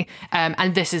scenery.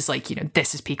 And this is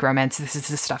this is peak romance. This is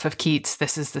the stuff of Keats.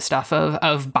 This is the stuff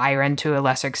of Byron to a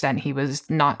lesser extent. He was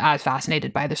not as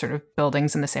fascinated by the sort of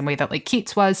buildings in the same way that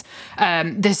Keats was.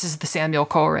 This is the Samuel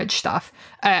Coleridge stuff.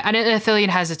 And Ithilien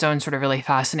has its own sort of really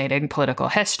fascinating political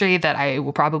history that I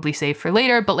will probably save for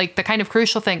later. But the kind of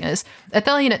crucial thing is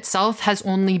Ithilien itself has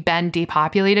only been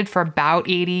depopulated for about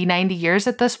 80, 90 years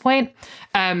at this point.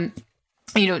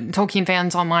 Tolkien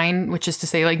fans online, which is to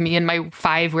say me and my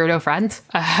 5 weirdo friends,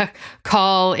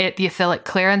 call it the Ithilic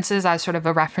clearances as sort of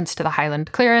a reference to the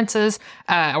Highland clearances,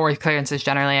 or clearances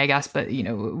generally, I guess, but,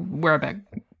 we're a bit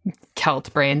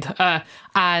Celt-brained.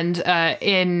 And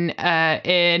in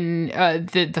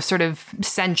the sort of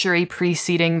century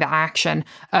preceding the action,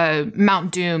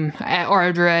 Mount Doom,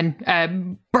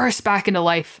 Orodruin, burst back into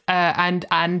life,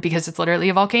 and because it's literally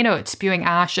a volcano, it's spewing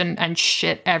ash and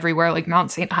shit everywhere, like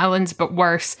Mount St. Helens, but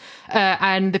worse.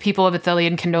 And the people of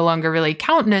Ithilien can no longer really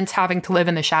countenance having to live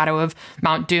in the shadow of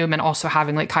Mount Doom and also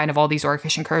having kind of all these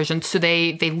orcish incursions. So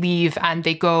they leave and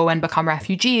they go and become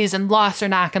refugees in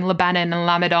Lothernach and Lebanon and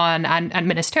Lamedon and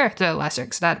Minas Tirith to a lesser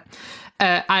extent.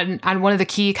 And one of the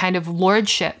key kind of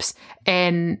lordships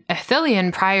in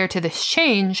Ithilien prior to this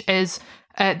change is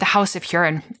the House of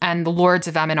Hurin and the Lords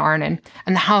of Emin Arnon.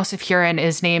 And the House of Hurin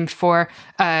is named for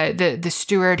the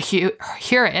steward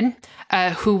Hurin,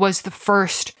 who was the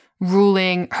first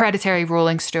hereditary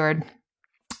ruling steward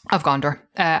of Gondor,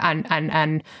 and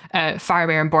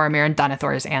Faramir and Boromir and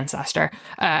Denethor's ancestor,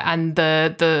 and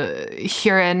the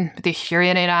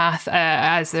Hurin-Inath,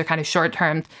 as they're kind of short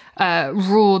termed,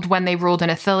 ruled when they ruled in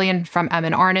Ithilien from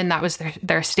Emin Arnon. That was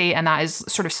their state, and that is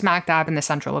sort of smack dab in the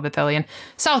central of Ithilien,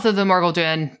 south of the Morgul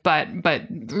Dûn, but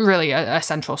really a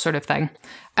central sort of thing.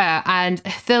 And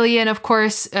Ithilien, of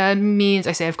course, means,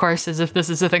 I say of course as if this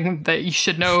is a thing that you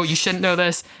should know. You shouldn't know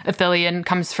this. Ithilien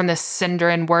comes from the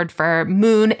Sindarin word for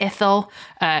moon, Ithil,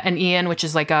 and Ian, which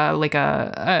is like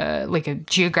a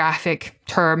geographic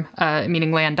term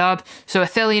meaning land of. So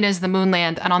Ithilien is the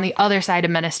moonland, and on the other side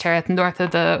of Minas Tirith, north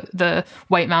of the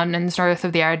White Mountains, north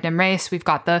of the Ardnam Race, we've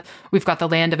got the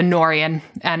land of Anorion,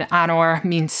 and Anor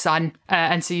means sun,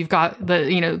 and so you've got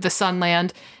the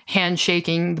sunland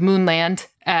handshaking the moonland,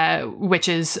 which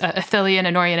is Ithilien,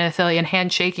 Anorion, and Ithilien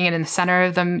handshaking, and in the center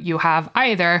of them you have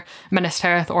either Minas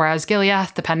Tirith or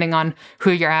Osgiliath, depending on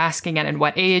who you're asking and in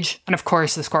what age. And of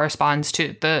course, this corresponds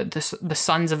to the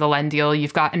sons of Elendil.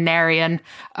 You've got Anarion,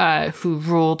 who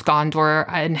ruled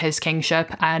Gondor in his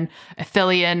kingship, and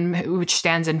Ithilien, which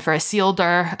stands in for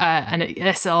Isildur, and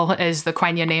Isil is the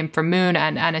Quenya name for moon,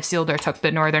 and Isildur took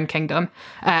the northern kingdom.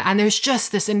 And there's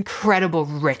just this incredible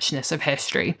richness of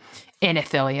history in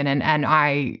Ithilien, and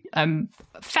I am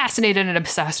fascinated and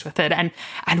obsessed with it,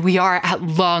 and we are at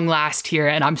long last here,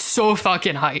 and I'm so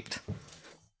fucking hyped.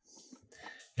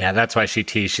 Yeah, that's why she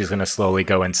teased she's going to slowly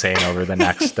go insane over the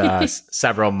next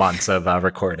several months of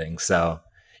recording, so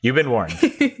you've been warned.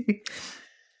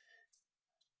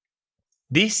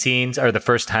 These scenes are the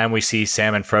first time we see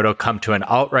Sam and Frodo come to an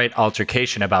outright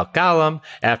altercation about Gollum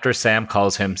after Sam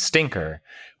calls him Stinker,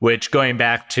 which, going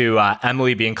back to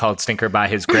Emily being called Stinker by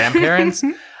his grandparents,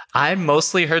 I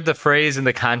mostly heard the phrase in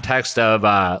the context of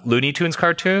Looney Tunes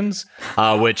cartoons,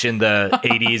 which in the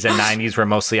 80s and 90s were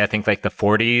mostly, I think, like the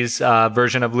 40s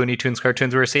version of Looney Tunes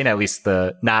cartoons we were seeing, at least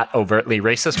the not overtly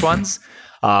racist ones.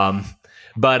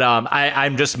 But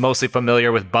I'm just mostly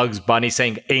familiar with Bugs Bunny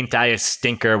saying, "Ain't I a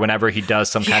stinker?" whenever he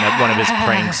does some kind of one of his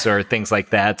pranks or things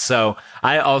like that. So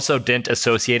I also didn't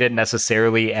associate it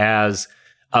necessarily as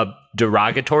a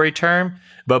derogatory term,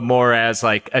 but more as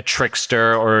like a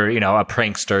trickster or, a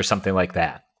prankster or something like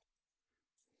that.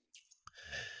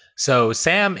 So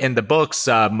Sam in the books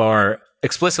more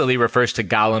explicitly refers to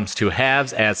Gollum's two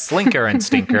halves as Slinker and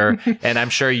Stinker, and I'm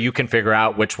sure you can figure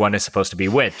out which one is supposed to be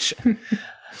which.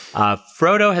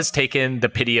 Frodo has taken the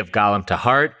pity of Gollum to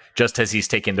heart, just as he's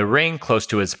taken the ring close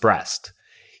to his breast.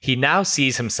 He now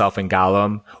sees himself in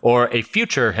Gollum, or a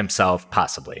future himself,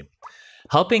 possibly.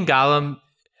 Helping Gollum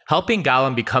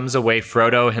becomes a way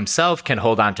Frodo himself can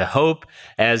hold on to hope,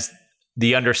 as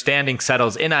the understanding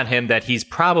settles in on him that he's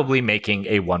probably making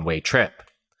a one-way trip.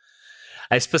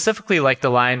 I specifically like the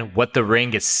line, "What the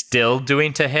ring is still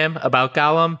doing to him," about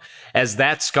Gollum, as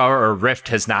that scar or rift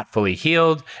has not fully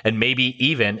healed, and maybe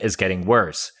even is getting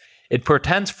worse. It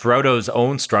portends Frodo's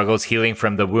own struggles healing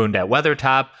from the wound at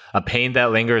Weathertop, a pain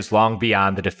that lingers long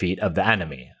beyond the defeat of the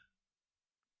enemy.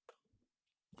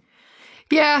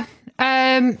 Yeah.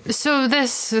 So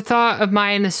this stupid thought of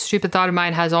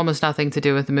mine has almost nothing to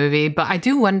do with the movie, but I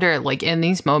do wonder, like, in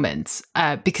these moments,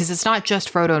 because it's not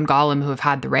just Frodo and Gollum who have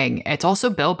had the ring, it's also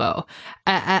Bilbo.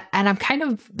 And I'm kind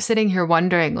of sitting here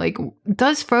wondering, like,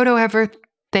 does Frodo ever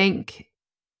think,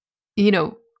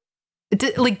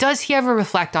 does he ever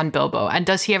reflect on Bilbo? And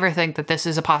does he ever think that this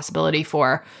is a possibility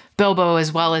for Bilbo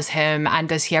as well as him? And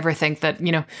does he ever think that,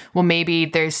 well, maybe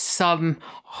there's some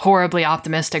horribly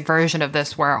optimistic version of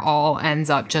this where all ends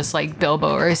up just like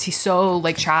Bilbo? Or is he so,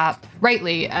 like, trapped,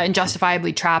 rightly and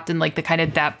justifiably trapped in, like, the kind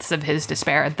of depths of his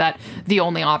despair that the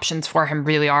only options for him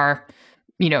really are,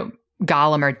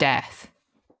 Gollum or death?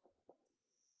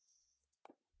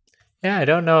 Yeah, I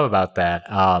don't know about that.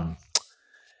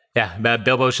 Yeah, but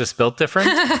Bilbo's just built different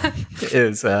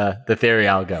is the theory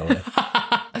I'll go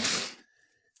with.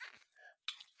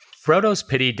 Frodo's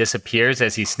pity disappears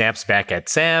as he snaps back at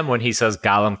Sam when he says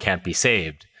Gollum can't be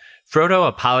saved. Frodo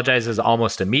apologizes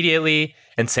almost immediately,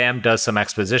 and Sam does some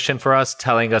exposition for us,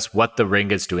 telling us what the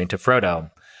ring is doing to Frodo.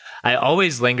 I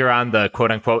always linger on the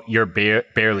quote-unquote "you're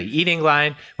barely eating"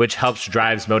 line, which helps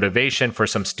drives motivation for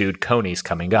some stewed conies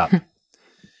coming up.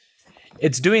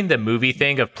 It's doing the movie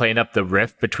thing of playing up the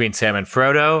rift between Sam and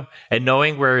Frodo, and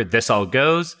knowing where this all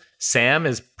goes, Sam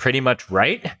is pretty much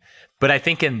right. But I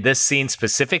think in this scene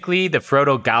specifically, the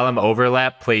Frodo-Gollum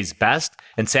overlap plays best,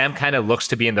 and Sam kind of looks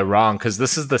to be in the wrong, because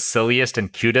this is the silliest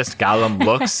and cutest Gollum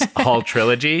looks all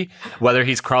trilogy, whether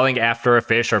he's crawling after a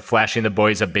fish or flashing the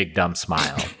boys a big dumb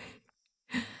smile.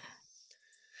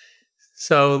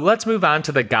 So let's move on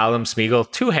to the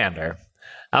Gollum-Smeagol two-hander.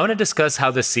 I want to discuss how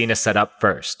this scene is set up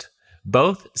first.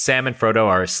 Both Sam and Frodo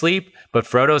are asleep, but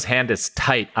Frodo's hand is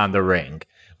tight on the ring.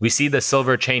 We see the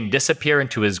silver chain disappear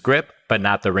into his grip, but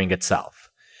not the ring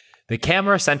itself. The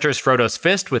camera centers Frodo's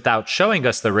fist without showing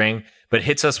us the ring, but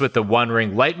hits us with the One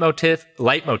Ring leitmotif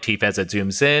as it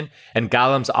zooms in, and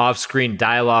Gollum's off-screen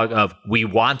dialogue of "we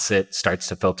wants it" starts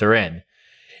to filter in.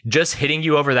 Just hitting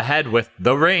you over the head with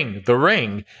the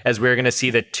ring, as we're going to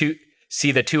see the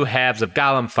two halves of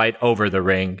Gollum fight over the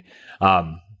ring.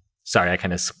 Sorry, I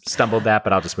kind of stumbled that,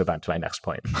 but I'll just move on to my next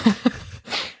point.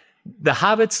 The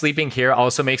Hobbit sleeping here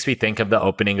also makes me think of the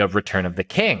opening of Return of the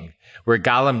King, where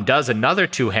Gollum does another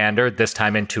two-hander, this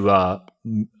time into a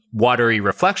watery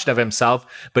reflection of himself,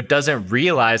 but doesn't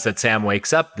realize that Sam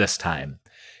wakes up this time.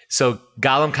 So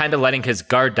Gollum kind of letting his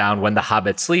guard down when the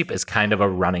Hobbits sleep is kind of a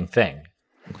running thing.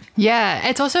 Yeah,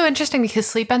 it's also interesting because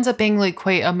sleep ends up being, like,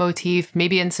 quite a motif,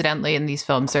 maybe incidentally in these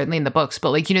films, certainly in the books,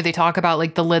 but, like, they talk about,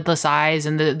 like, the lidless eyes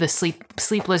and the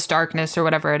sleepless darkness or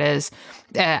whatever it is.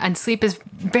 And sleep is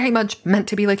very much meant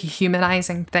to be, like, a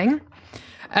humanizing thing.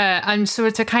 And so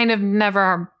to kind of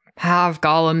never have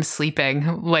Gollum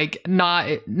sleeping, like,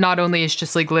 not only is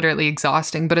just, like, literally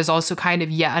exhausting, but is also kind of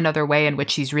yet another way in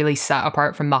which he's really set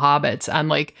apart from the Hobbits. And,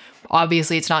 like,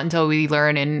 obviously it's not until we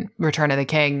learn in Return of the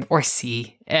King, or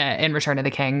see in Return of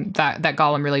the King, that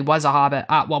Gollum really was a Hobbit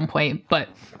at one point. But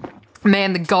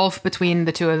man, the gulf between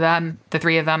the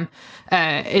three of them,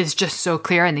 is just so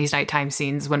clear in these nighttime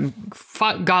scenes when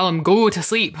Gollum go to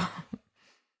sleep.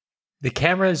 The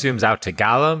camera zooms out to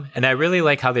Gollum, and I really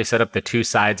like how they set up the two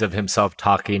sides of himself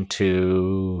talking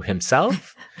to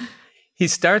himself. He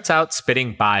starts out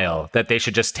spitting bile that they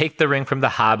should just take the ring from the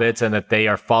hobbits and that they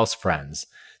are false friends.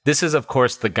 This is, of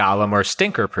course, the Gollum or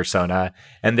Stinker persona,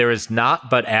 and there is naught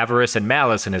but avarice and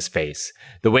malice in his face,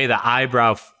 the way the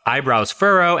eyebrows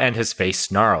furrow and his face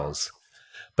snarls.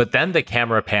 But then the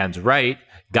camera pans right,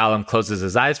 Gollum closes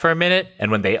his eyes for a minute,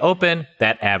 and when they open,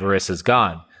 that avarice is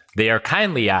gone. They are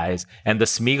kindly eyes, and the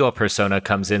Smeagol persona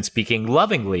comes in speaking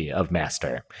lovingly of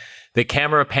Master. The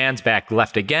camera pans back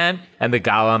left again, and the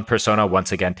Gollum persona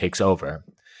once again takes over.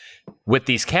 With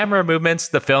these camera movements,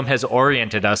 the film has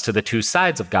oriented us to the two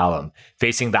sides of Gollum,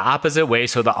 facing the opposite way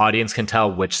so the audience can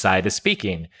tell which side is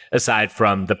speaking, aside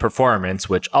from the performance,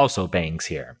 which also bangs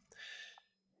here.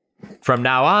 From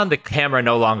now on, the camera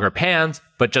no longer pans,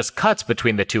 but just cuts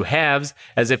between the two halves,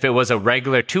 as if it was a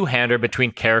regular two-hander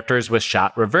between characters with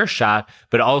shot reverse shot,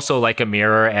 but also like a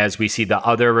mirror as we see the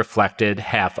other reflected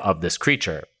half of this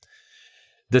creature.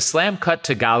 The slam cut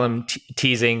to Gollum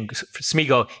teasing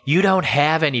Smeagol, "You don't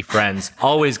have any friends,"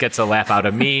 always gets a laugh out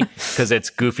of me, because it's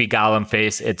goofy Gollum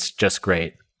face, it's just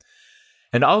great.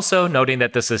 And also, noting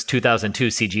that this is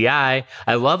 2002 CGI,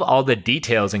 I love all the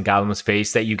details in Gollum's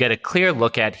face that you get a clear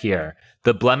look at here.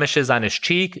 The blemishes on his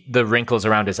cheek, the wrinkles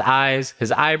around his eyes,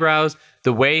 his eyebrows,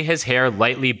 the way his hair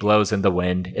lightly blows in the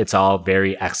wind, it's all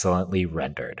very excellently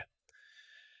rendered.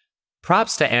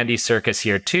 Props to Andy Serkis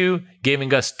here too,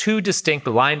 giving us two distinct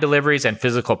line deliveries and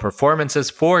physical performances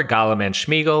for Gollum and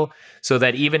Smeagol, so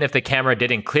that even if the camera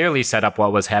didn't clearly set up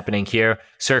what was happening here,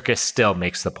 Serkis still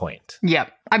makes the point.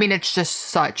 Yep. I mean, it's just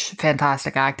such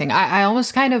fantastic acting. I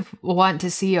almost kind of want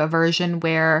to see a version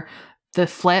where the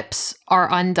flips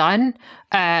are undone,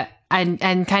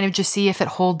 and kind of just see if it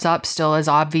holds up still as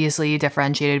obviously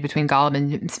differentiated between Gollum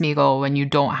and Smeagol when you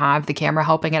don't have the camera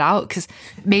helping it out. Because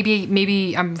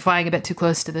maybe I'm flying a bit too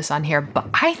close to the sun here, but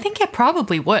I think it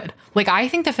probably would. Like, I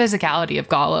think the physicality of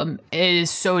Gollum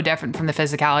is so different from the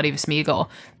physicality of Smeagol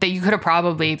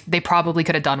that they probably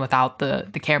could have done without the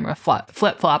camera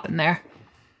flip-flop in there.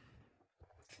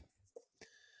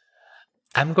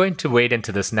 I'm going to wade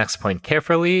into this next point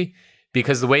carefully,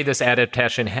 because the way this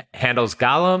adaptation handles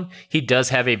Gollum, he does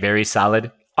have a very solid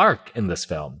arc in this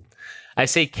film. I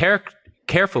say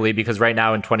carefully because right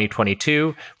now in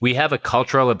 2022, we have a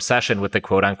cultural obsession with the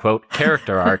quote-unquote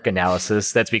character arc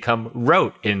analysis that's become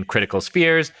rote in critical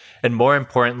spheres, and more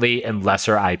importantly, in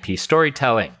lesser IP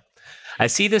storytelling. I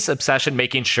see this obsession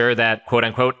making sure that,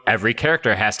 quote-unquote, every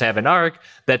character has to have an arc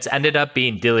that's ended up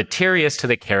being deleterious to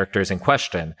the characters in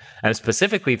question. I'm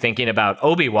specifically thinking about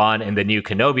Obi-Wan in the new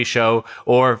Kenobi show,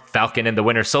 or Falcon and the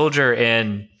Winter Soldier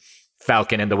in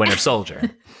Falcon and the Winter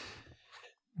Soldier.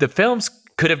 The films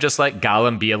could have just let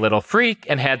Gollum be a little freak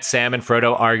and had Sam and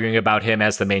Frodo arguing about him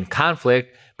as the main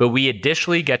conflict, but we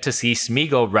additionally get to see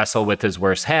Smeagol wrestle with his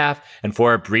worst half and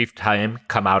for a brief time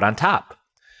come out on top.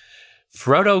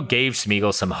 Frodo gave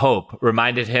Smeagol some hope,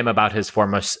 reminded him about his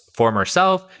former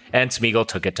self, and Smeagol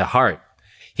took it to heart.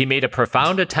 He made a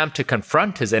profound attempt to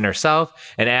confront his inner self,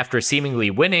 and after seemingly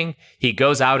winning, he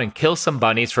goes out and kills some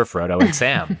bunnies for Frodo and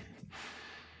Sam.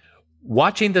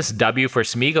 Watching this W for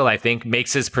Smeagol, I think,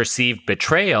 makes his perceived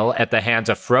betrayal at the hands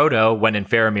of Frodo when in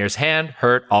Faramir's hand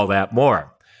hurt all that more.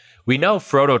 We know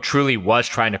Frodo truly was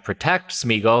trying to protect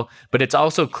Smeagol, but it's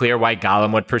also clear why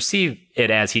Gollum would perceive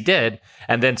it as he did,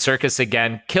 and then Serkis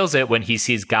again kills it when he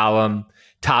sees Gollum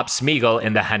top Smeagol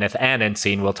in the Henneth Annan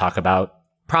scene we'll talk about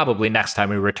probably next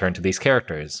time we return to these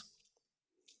characters.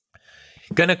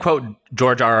 Gonna quote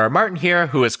George R.R. Martin here,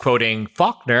 who is quoting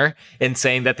Faulkner in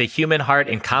saying that the human heart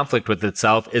in conflict with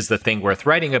itself is the thing worth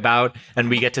writing about, and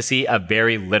we get to see a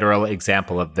very literal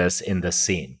example of this in this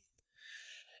scene.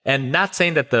 And not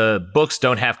saying that the books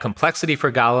don't have complexity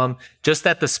for Gollum, just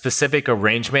that the specific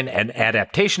arrangement and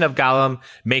adaptation of Gollum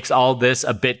makes all this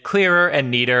a bit clearer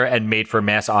and neater and made for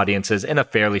mass audiences in a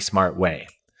fairly smart way.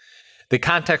 The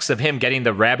context of him getting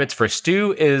the rabbits for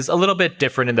stew is a little bit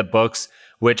different in the books,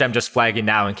 which I'm just flagging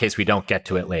now in case we don't get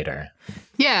to it later.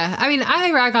 Yeah, I mean,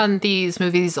 I rag on these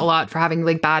movies a lot for having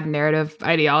like bad narrative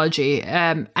ideology.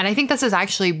 And I think this is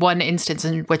actually one instance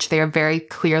in which they are very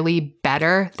clearly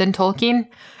better than Tolkien.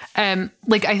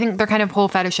 Like, I think their kind of whole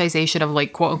fetishization of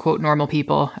like quote unquote normal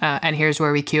people. And here's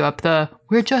where we cue up the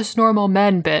 "we're just normal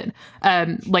men" bit.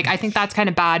 Like, I think that's kind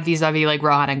of bad vis-a-vis like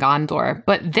Rohan and Gondor.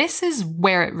 But this is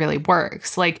where it really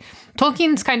works. Like,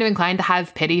 Tolkien's kind of inclined to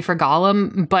have pity for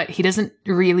Gollum, but he doesn't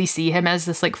really see him as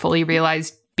this like fully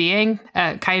realized being,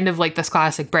 kind of like this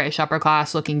classic British upper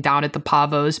class looking down at the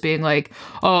Pavos being like,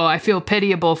 oh, I feel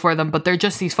pitiable for them, but they're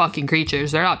just these fucking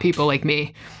creatures. They're not people like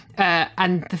me.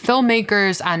 And the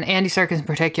filmmakers, and Andy Serkis in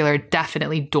particular,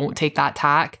 definitely don't take that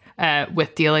tack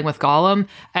with dealing with Gollum.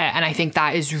 And I think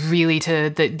that is really to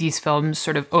these films'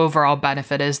 sort of overall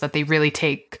benefit, is that they really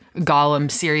take Gollum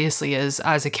seriously as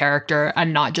a character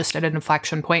and not just at an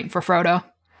inflection point for Frodo.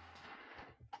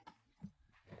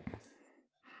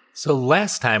 So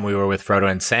last time we were with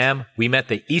Frodo and Sam, we met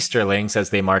the Easterlings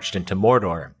as they marched into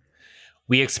Mordor.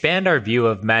 We expand our view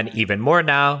of men even more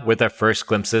now with our first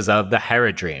glimpses of the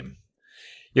Haradrim.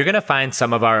 You're going to find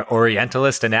some of our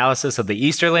Orientalist analysis of the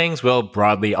Easterlings will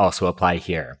broadly also apply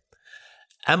here.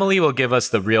 Emily will give us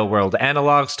the real-world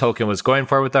analogs Tolkien was going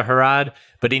for with the Harad,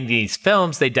 but in these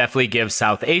films they definitely give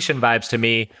South Asian vibes to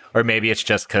me, or maybe it's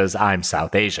just because I'm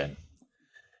South Asian.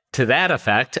 To that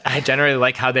effect, I generally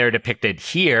like how they are depicted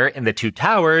here in The Two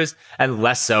Towers, and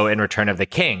less so in Return of the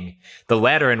King, the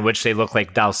latter in which they look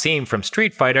like Dalsim from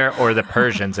Street Fighter or the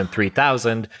Persians in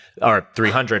 3000, or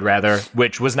 300 rather,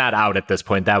 which was not out at this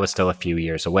point, that was still a few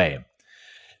years away.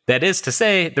 That is to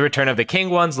say, the Return of the King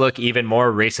ones look even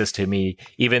more racist to me,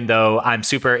 even though I'm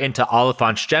super into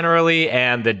Oliphants generally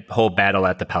and the whole battle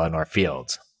at the Pelennor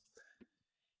Fields.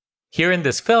 Here in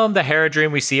this film, the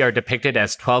Haradrim we see are depicted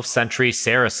as 12th century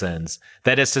Saracens,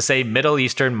 that is to say Middle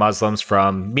Eastern Muslims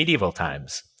from medieval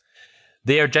times.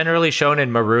 They are generally shown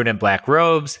in maroon and black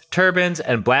robes, turbans,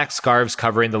 and black scarves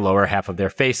covering the lower half of their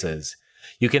faces.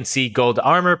 You can see gold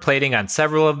armor plating on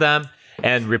several of them,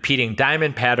 and repeating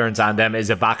diamond patterns on them is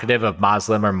evocative of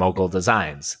Muslim or Mughal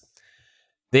designs.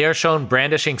 They are shown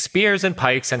brandishing spears and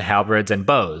pikes and halberds and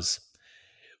bows.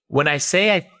 When I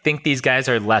say I think these guys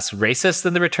are less racist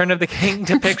than the Return of the King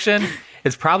depiction,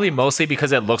 it's probably mostly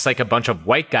because it looks like a bunch of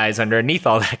white guys underneath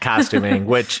all that costuming,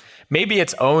 which may be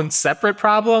its own separate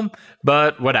problem,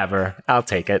 but whatever. I'll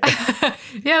take it.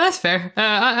 Yeah, that's fair.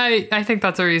 I think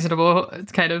that's a reasonable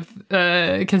kind of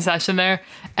concession there.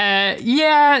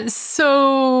 Yeah,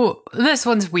 so this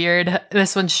one's weird.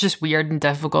 This one's just weird and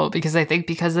difficult because I think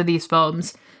because of these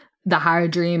films, the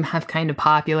Haradrim have kind of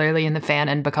popularly in the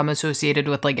fanon become associated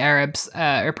with like Arabs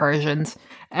or Persians.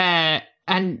 And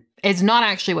it's not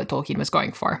actually what Tolkien was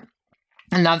going for.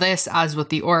 And now this, as with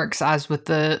the orcs, as with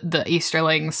the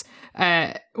Easterlings,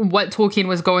 what Tolkien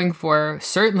was going for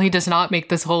certainly does not make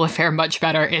this whole affair much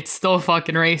better. It's still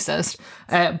fucking racist.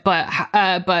 But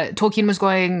Tolkien was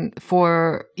going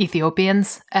for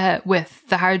Ethiopians with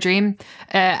the Haradrim.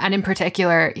 And in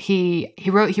particular, he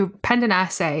penned an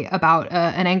essay about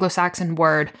an Anglo-Saxon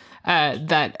word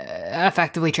that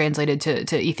effectively translated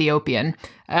to Ethiopian,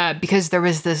 because there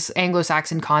was this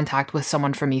Anglo-Saxon contact with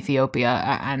someone from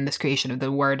Ethiopia and this creation of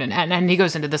the word. And he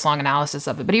goes into this long analysis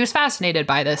of it, but he was fascinated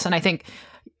by this. And I think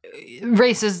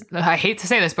I hate to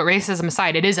say this, but racism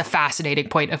aside, it is a fascinating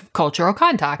point of cultural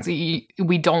contact. We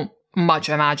don't much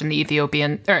imagine the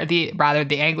Ethiopian, or the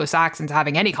Anglo-Saxons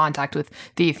having any contact with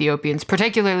the Ethiopians,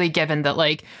 particularly given that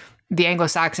like the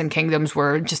Anglo-Saxon kingdoms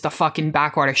were just a fucking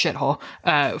backwater shithole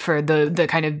for the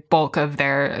kind of bulk of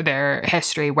their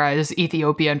history, whereas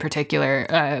Ethiopia in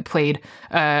particular played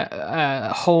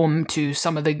home to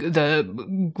some of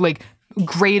the like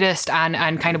greatest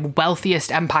and kind of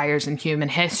wealthiest empires in human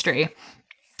history.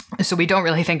 So we don't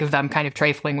really think of them kind of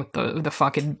trifling with the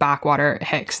fucking backwater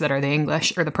hicks that are the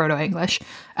English or the Proto-English.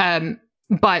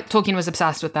 But Tolkien was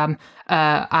obsessed with them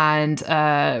and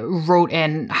wrote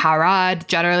in Harad.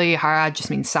 Generally, Harad just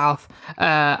means south,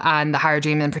 and the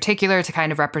Haradrim in particular to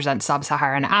kind of represent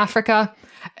sub-Saharan Africa.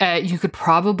 You could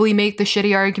probably make the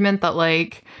shitty argument that,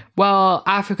 like, well,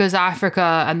 Africa's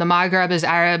Africa and the Maghreb is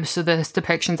Arab, so this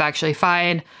depiction's actually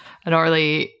fine. I don't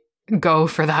really go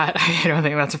for that. I don't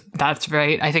think that's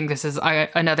right. I think this is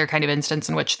another kind of instance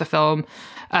in which the film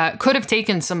could have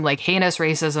taken some like heinous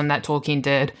racism that Tolkien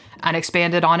did and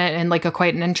expanded on it in like a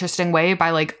quite an interesting way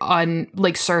by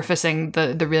surfacing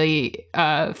the really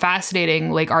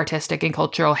fascinating like artistic and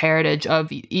cultural heritage of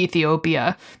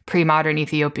Ethiopia, pre-modern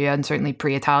Ethiopia, and certainly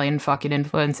pre-Italian fucking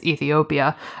influence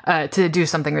Ethiopia, to do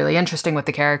something really interesting with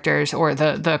the characters or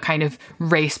the kind of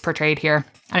race portrayed here.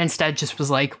 And instead just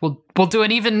was like, we'll do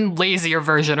an even lazier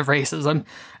version of racism.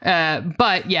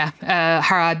 But yeah,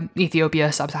 Harad,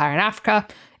 Ethiopia, Sub-Saharan Africa.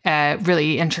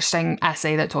 Really interesting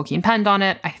essay that Tolkien penned on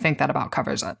it. I think that about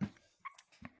covers it.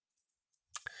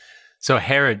 So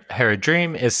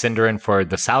Haradrim is Sindarin for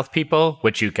the South people,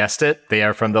 which you guessed it, they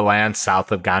are from the land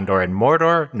south of Gondor and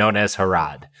Mordor, known as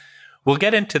Harad. We'll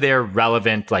get into their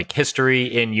relevant like history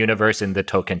in universe in the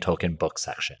Tolkien book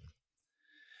section.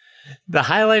 The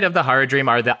highlight of the Haradrim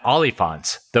are the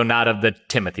Oliphants, though not of the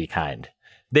Timothy kind.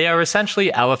 They are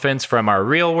essentially elephants from our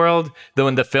real world, though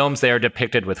in the films they are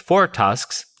depicted with 4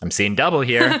 tusks, I'm seeing double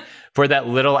here, for that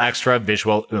little extra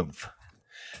visual oomph.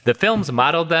 The films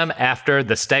modeled them after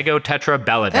the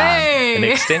Stegotetrabelodon, an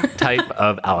extinct type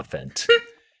of elephant.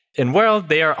 In world,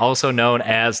 they are also known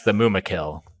as the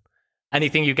Mumakil.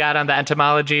 Anything you got on the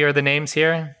etymology or the names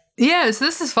here? Yeah, so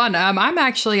this is fun.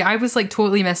 I was like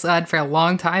totally misled for a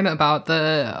long time about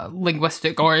the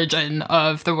linguistic origin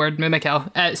of the word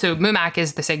Mumakil. So Mumak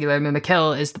is the singular,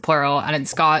 Mumakil is the plural, and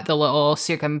it's got the little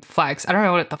circumflex. I don't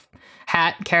know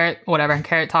what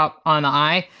carrot top on the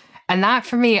eye. And that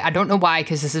for me, I don't know why,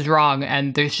 because this is wrong,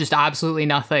 and there's just absolutely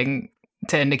nothing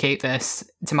to indicate this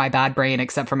to my bad brain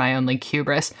except for my own like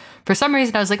hubris. For some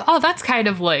reason, I was like, oh, that's kind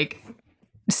of like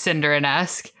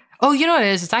Sindarin-esque. Oh, you know what it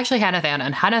is? It's actually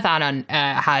Hanathanan. Hanathanan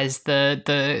has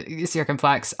the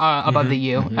circumflex above the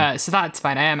U. So that's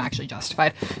fine. I am actually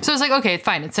justified. So I was like, okay, it's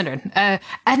fine. It's Sindarin.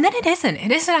 And then it isn't.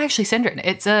 It isn't actually Sindarin.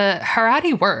 It's a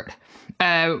Haradi word,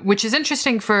 which is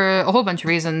interesting for a whole bunch of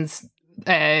reasons.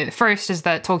 First is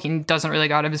that Tolkien doesn't really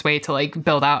go out of his way to like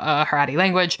build out a Haradi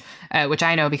language, which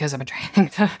I know because I've been trying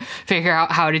to figure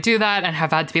out how to do that and have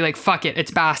had to be like, fuck it,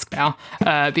 it's Basque now,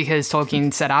 because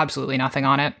Tolkien said absolutely nothing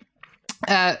on it.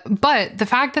 But the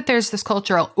fact that there's this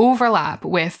cultural overlap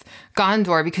with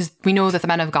Gondor, because we know that the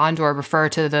men of Gondor refer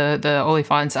to the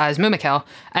Oliphants as Mumakil,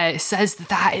 says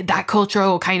that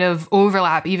cultural kind of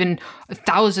overlap, even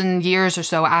 1,000 years or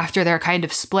so after they're kind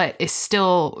of split, is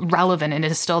still relevant and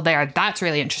is still there. That's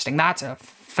really interesting. That's a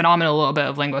phenomenal little bit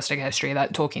of linguistic history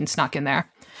that Tolkien snuck in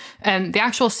there. The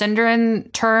actual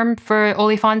Sindarin term for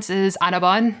olifants is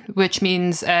anabun, which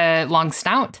means long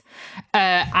snout.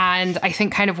 And I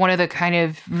think kind of one of the kind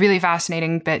of really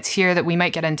fascinating bits here that we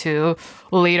might get into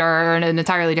later in an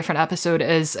entirely different episode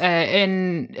is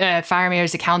in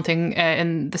Faramir's accounting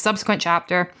in the subsequent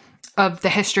chapter of the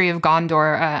history of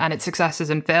Gondor and its successes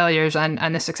and failures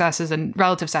and the successes and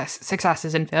relative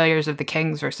successes and failures of the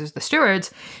kings versus the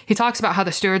stewards. He talks about how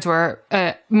the stewards were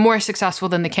more successful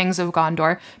than the kings of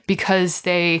Gondor because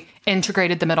they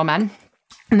integrated the middlemen,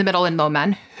 the middle and low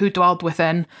men who dwelled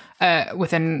within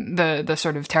the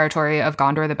sort of territory of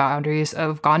Gondor, the boundaries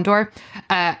of Gondor,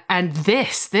 and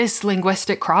this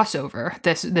linguistic crossover,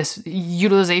 this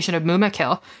utilization of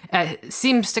Mumakil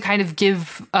seems to kind of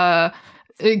give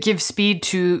speed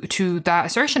to that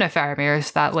assertion of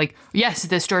Faramir's that, like, yes,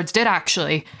 the stewards did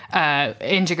actually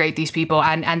integrate these people,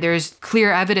 and there's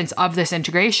clear evidence of this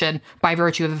integration by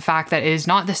virtue of the fact that it is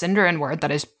not the Sindarin word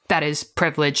that is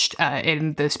privileged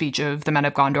in the speech of the men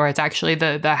of Gondor. It's actually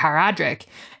the Haradric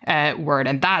word,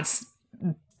 and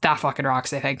that fucking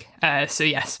rocks, I think. So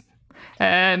yes,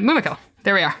 Mumakil.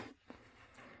 There we are.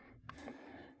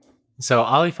 So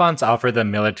olifants offer the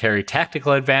military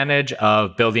tactical advantage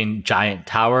of building giant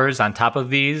towers on top of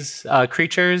these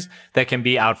creatures that can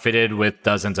be outfitted with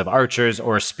dozens of archers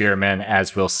or spearmen,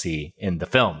 as we'll see in the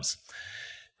films.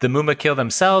 The Mumakil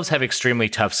themselves have extremely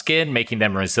tough skin, making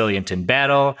them resilient in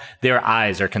battle. Their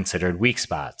eyes are considered weak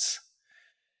spots.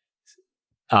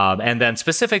 And then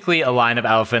specifically, a line of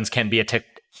elephants can be a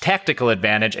tactical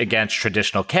advantage against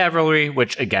traditional cavalry,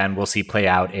 which again we'll see play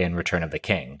out in Return of the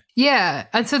King. Yeah,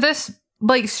 and so this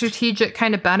like strategic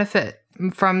kind of benefit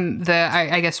from the,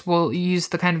 I guess we'll use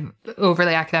the kind of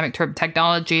overly academic term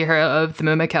technology here of the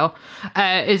Mumakil,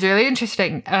 is really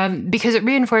interesting because it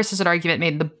reinforces an argument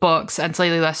made in the books and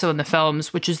slightly less so in the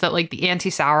films, which is that like the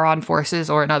anti-Sauron forces,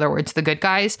 or in other words, the good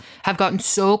guys, have gotten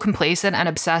so complacent and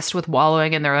obsessed with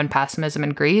wallowing in their own pessimism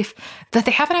and grief that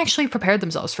they haven't actually prepared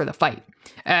themselves for the fight.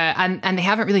 And they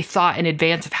haven't really thought in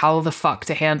advance of how the fuck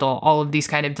to handle all of these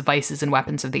kind of devices and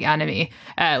weapons of the enemy.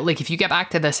 Like if you get back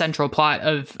to the central plot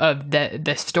of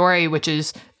the story, which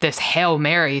is this Hail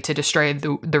Mary to destroy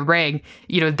the ring,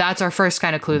 that's our first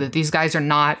kind of clue that these guys are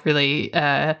not really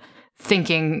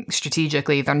thinking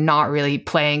strategically. They're not really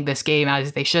playing this game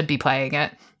as they should be playing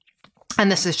it. And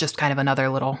this is just kind of another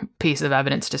little piece of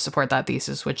evidence to support that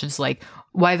thesis, which is like,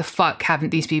 why the fuck haven't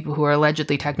these people who are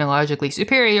allegedly technologically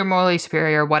superior, morally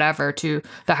superior, whatever, to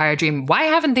the higher dream, why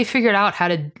haven't they figured out how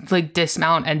to like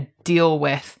dismount and deal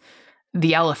with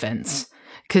the elephants?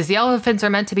 Because the elephants are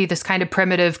meant to be this kind of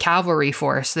primitive cavalry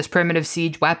force, this primitive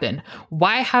siege weapon.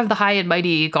 Why have the high and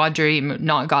mighty Gondry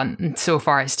not gone so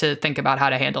far as to think about how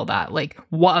to handle that? Like,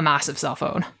 what a massive cell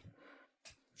phone.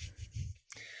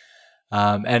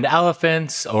 And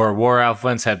elephants or war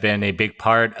elephants have been a big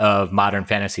part of modern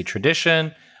fantasy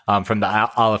tradition, from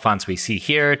the elephants we see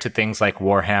here to things like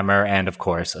Warhammer and, of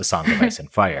course, A Song of Ice and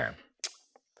Fire.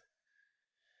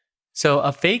 So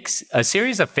a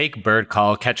series of fake bird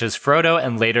call catches Frodo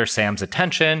and later Sam's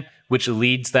attention, which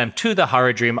leads them to the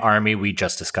Haradrim army we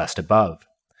just discussed above.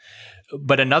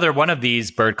 But another one of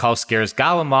these bird calls scares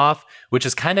Gollum off, which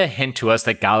is kind of a hint to us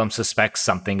that Gollum suspects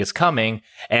something is coming,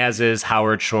 as is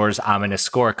Howard Shore's ominous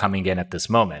score coming in at this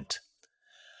moment.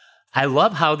 I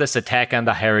love how this attack on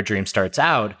the Haradrim starts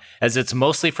out, as it's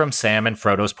mostly from Sam and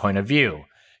Frodo's point of view.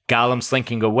 Gollum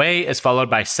slinking away is followed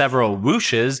by several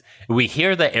whooshes. We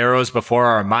hear the arrows before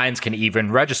our minds can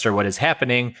even register what is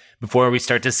happening, before we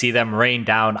start to see them rain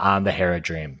down on the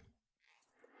Haradrim.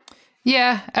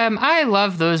 Yeah, I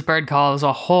love those bird calls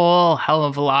a whole hell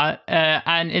of a lot,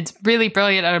 and it's really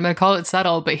brilliant, and I'm going to call it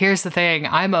subtle, but here's the thing,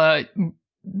 I'm a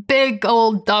big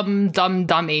old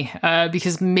dummy,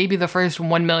 because maybe the first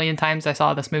 1 million times I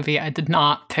saw this movie, I did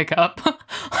not pick up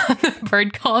on the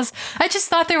bird calls. I just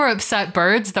thought they were upset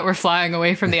birds that were flying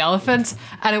away from the elephants,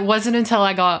 and it wasn't until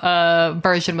I got a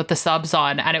version with the subs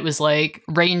on, and it was like,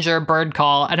 Ranger bird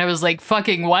call, and I was like,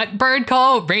 fucking what bird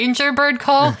call? Ranger bird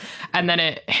call? And then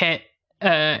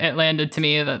it landed to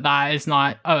me that is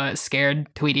not a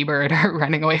scared Tweety bird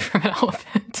running away from an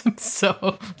elephant.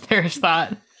 So there's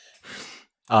that.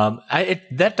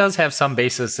 That does have some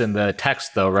basis in the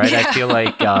text, though, right? Yeah. I feel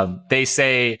like they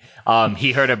say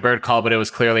he heard a bird call, but it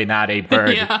was clearly not a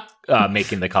bird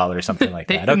making the call or something like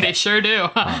that. Okay. They sure do.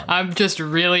 I'm just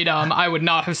really dumb. I would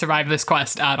not have survived this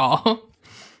quest at all.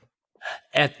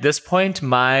 At this point,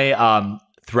 my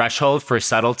threshold for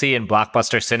subtlety in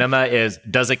blockbuster cinema is,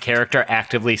 does a character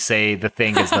actively say the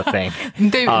thing is the thing?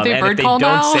 they and bird if they call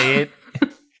don't now? say it,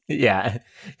 yeah,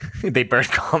 they bird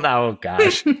call now. Oh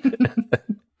gosh.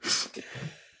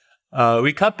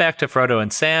 We cut back to Frodo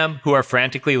and Sam, who are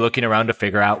frantically looking around to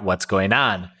figure out what's going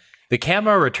on. The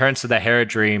camera returns to the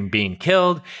Haradrim being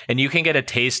killed, and you can get a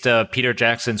taste of Peter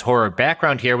Jackson's horror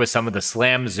background here with some of the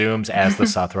slam zooms as the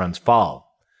Southrons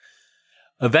fall.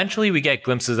 Eventually, we get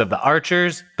glimpses of the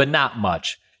archers, but not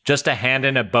much. Just a hand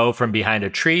and a bow from behind a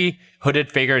tree,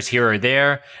 hooded figures here or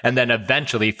there, and then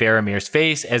eventually Faramir's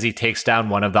face as he takes down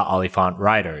one of the Oliphant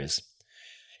riders.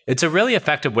 It's a really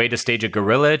effective way to stage a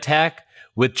guerrilla attack,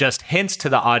 with just hints to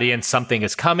the audience something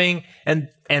is coming, and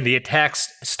the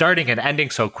attacks starting and ending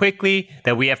so quickly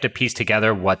that we have to piece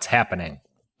together what's happening.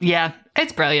 Yeah,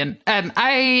 it's brilliant.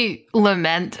 I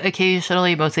lament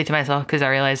occasionally, mostly to myself, because I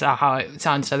realize how it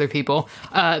sounds to other people,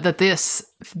 that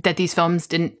these films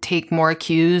didn't take more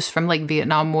cues from like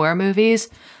Vietnam War movies.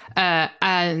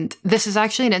 And this is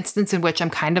actually an instance in which I'm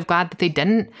kind of glad that they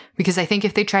didn't, because I think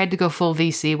if they tried to go full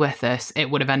VC with this, it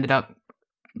would have ended up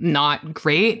not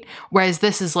great. Whereas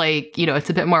this is like, it's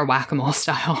a bit more whack-a-mole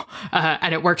style,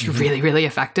 and it works really, really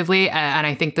effectively. And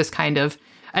I think this kind of,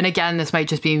 and again, this might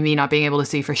just be me not being able to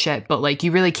see for shit, but like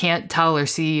you really can't tell or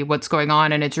see what's going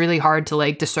on, and it's really hard to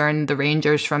like discern the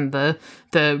Rangers from the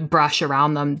brush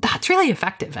around them. That's really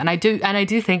effective, and I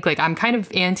do think like I'm kind of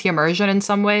anti-immersion in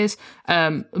some ways,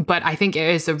 but I think it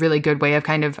is a really good way of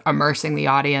kind of immersing the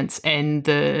audience in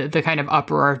the kind of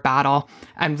uproar of battle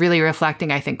and really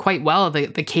reflecting, I think, quite well the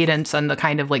cadence and the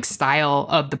kind of like style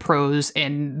of the prose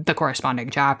in the corresponding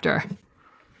chapter.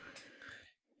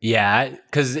 Yeah,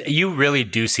 because you really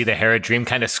do see the Haradrim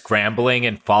kind of scrambling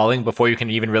and falling before you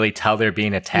can even really tell they're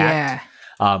being attacked.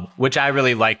 Yeah. Which I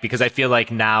really like, because I feel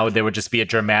like now there would just be a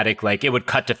dramatic, like it would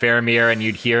cut to Faramir and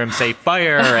you'd hear him say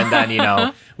fire, and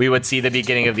then, we would see the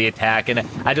beginning of the attack. And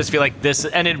I just feel like this,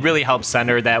 and it really helps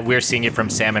center that we're seeing it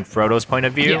from Sam and Frodo's point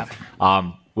of view,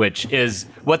 which is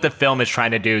what the film is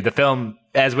trying to do. The film,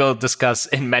 as we'll discuss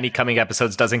in many coming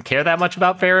episodes, doesn't care that much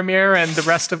about Faramir and the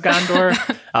rest of Gondor,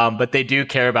 but they do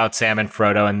care about Sam and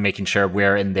Frodo and making sure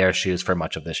we're in their shoes for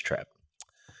much of this trip.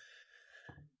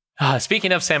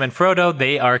 Speaking of Sam and Frodo,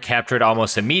 they are captured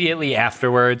almost immediately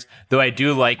afterwards, though I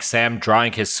do like Sam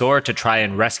drawing his sword to try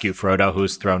and rescue Frodo,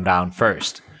 who's thrown down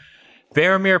first.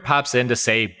 Faramir pops in to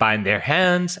say, "Bind their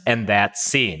hands," and that's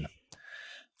scene.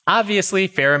 Obviously,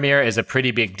 Faramir is a pretty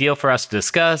big deal for us to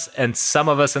discuss, and some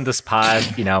of us in this pod,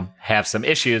 have some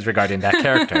issues regarding that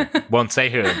character. Won't say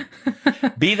who.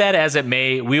 Be that as it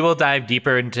may, we will dive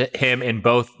deeper into him in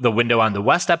both the Window on the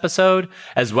West episode,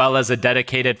 as well as a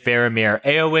dedicated Faramir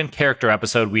Eowyn character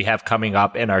episode we have coming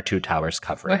up in our Two Towers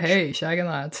coverage. Oh, hey, shagging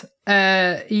lads.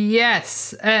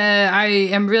 Yes, I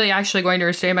am really actually going to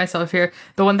restrain myself here.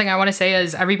 The one thing I want to say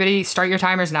is everybody start your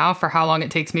timers now for how long it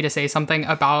takes me to say something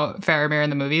about Faramir in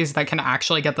the movies that can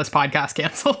actually get this podcast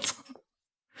canceled.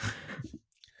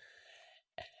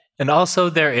 And also,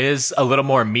 there is a little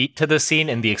more meat to the scene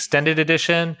in the extended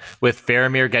edition, with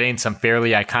Faramir getting some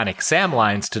fairly iconic Sam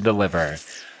lines to deliver.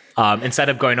 Instead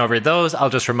of going over those,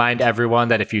 I'll just remind everyone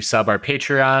that if you sub our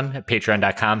Patreon at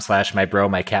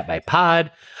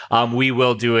patreon.com/mybro-my-cat-my-pod, we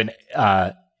will do an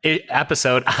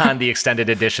episode on the extended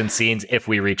edition scenes if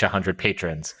we reach 100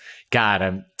 patrons.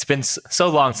 God, it's been so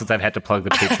long since I've had to plug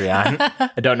the Patreon.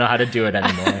 I don't know how to do it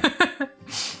anymore.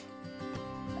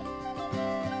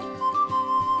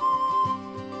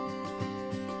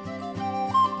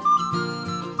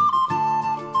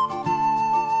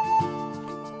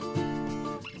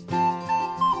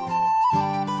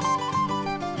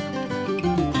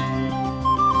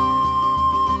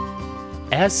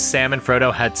 As Sam and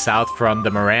Frodo head south from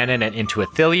the Morannon and into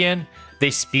Ithilien,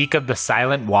 they speak of the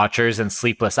silent watchers and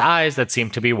sleepless eyes that seem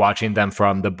to be watching them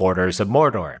from the borders of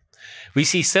Mordor. We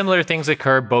see similar things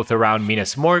occur both around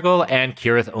Minas Morgul and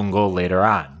Cirith Ungol later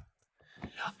on.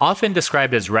 Often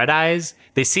described as red eyes,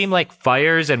 they seem like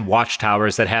fires and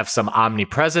watchtowers that have some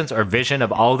omnipresence or vision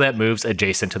of all that moves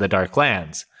adjacent to the Dark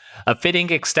Lands, a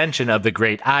fitting extension of the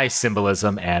Great Eye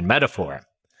symbolism and metaphor.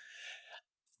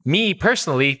 Me,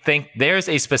 personally, think there's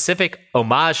a specific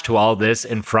homage to all this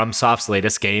in FromSoft's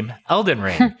latest game, Elden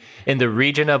Ring, in the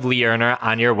region of Liurna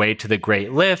on your way to the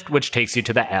Great Lift, which takes you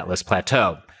to the Atlas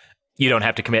Plateau. You don't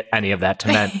have to commit any of that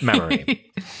to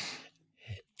memory.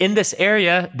 In this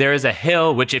area, there is a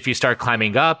hill which, if you start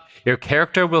climbing up, your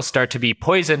character will start to be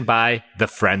poisoned by the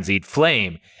Frenzied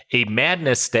Flame, a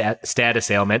madness status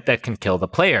ailment that can kill the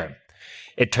player.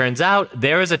 It turns out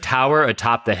there is a tower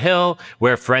atop the hill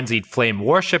where Frenzied Flame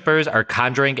worshippers are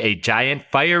conjuring a giant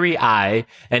fiery eye,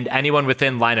 and anyone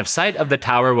within line of sight of the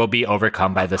tower will be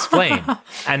overcome by this flame.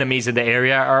 Enemies in the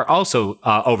area are also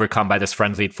overcome by this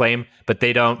Frenzied Flame, but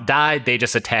they don't die, they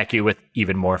just attack you with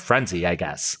even more frenzy, I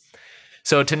guess.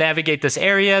 So to navigate this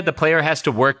area, the player has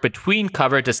to work between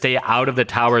cover to stay out of the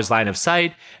tower's line of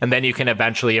sight, and then you can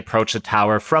eventually approach the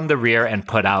tower from the rear and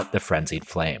put out the frenzied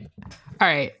flame. All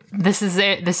right, this is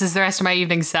it. This is the rest of my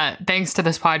evening set. Thanks to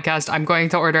this podcast, I'm going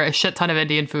to order a shit ton of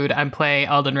Indian food and play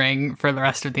Elden Ring for the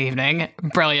rest of the evening.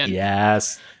 Brilliant.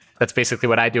 Yes, that's basically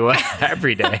what I do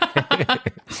every day.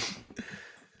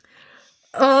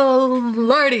 Oh,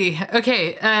 lordy.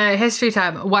 Okay, history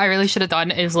time. What I really should have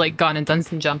done is, like, gone and done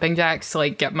some jumping jacks to,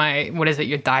 like, get my, what is it,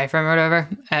 your diaphragm or whatever?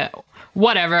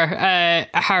 Whatever.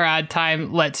 Harad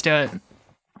time. Let's do it.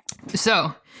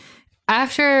 So,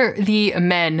 after the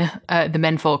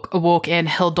menfolk awoke in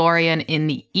Hildorian in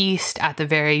the east at the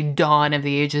very dawn of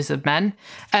the ages of men,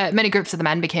 many groups of the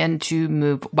men began to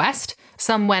move west.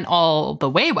 Some went all the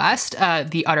way west,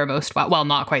 the uttermost, well,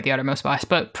 not quite the uttermost west,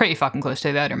 but pretty fucking close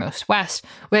to the uttermost west,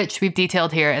 which we've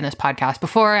detailed here in this podcast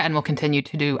before and will continue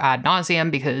to do ad nauseum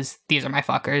because these are my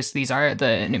fuckers. These are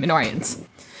the Númenóreans.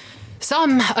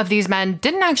 Some of these men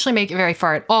didn't actually make it very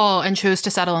far at all and chose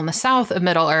to settle in the south of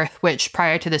Middle-earth, which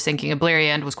prior to the sinking of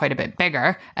Beleriand was quite a bit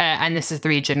bigger, and this is the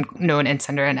region known in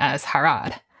Sindarin as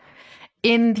Harad.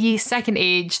 In the Second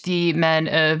Age, the men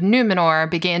of Númenor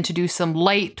began to do some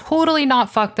light, totally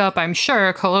not fucked up, I'm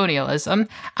sure, colonialism,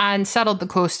 and settled the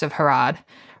coast of Harad.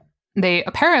 They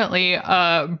apparently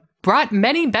brought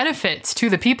many benefits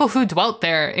to the people who dwelt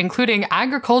there, including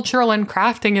agricultural and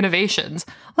crafting innovations,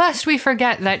 lest we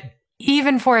forget that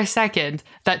even for a second,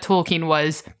 that Tolkien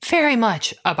was very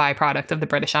much a byproduct of the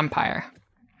British Empire.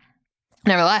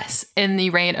 Nevertheless, in the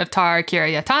reign of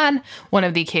Tar-Kiryatan, one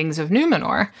of the kings of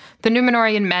Númenor, the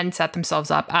Númenorian men set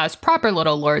themselves up as proper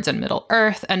little lords in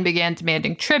Middle-earth and began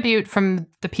demanding tribute from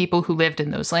the people who lived in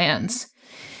those lands.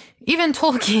 Even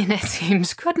Tolkien, it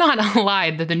seems, could not lie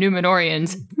that the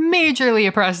Númenorians majorly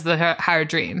oppressed the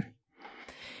Haradrim.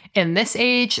 In this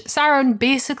age, Sauron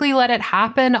basically let it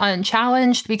happen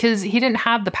unchallenged because he didn't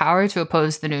have the power to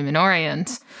oppose the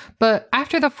Númenorians. But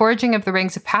after the forging of the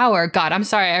Rings of Power, God, I'm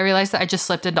sorry, I realized that I just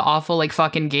slipped into awful, like,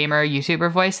 fucking gamer YouTuber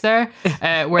voice there,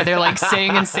 where they're, like,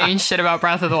 saying insane shit about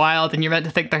Breath of the Wild, and you're meant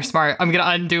to think they're smart. I'm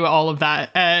gonna undo all of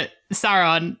that.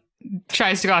 Sauron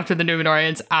tries to go after the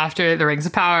Númenorians after the Rings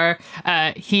of Power.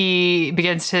 He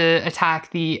begins to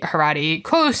attack the Haradi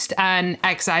coast and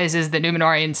excises the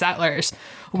Númenorian settlers.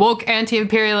 Woke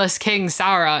anti-imperialist King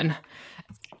Sauron.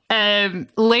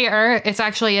 Later, it's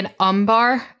actually in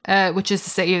Umbar, which is the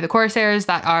city of the Corsairs,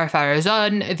 that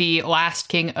Ar-Pharazôn, the last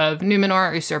king of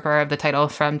Númenor, usurper of the title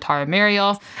from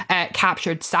Tar-Miriel,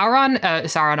 captured Sauron.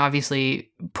 Sauron obviously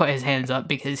put his hands up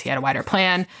because he had a wider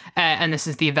plan, and this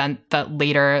is the event that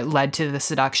later led to the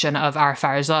seduction of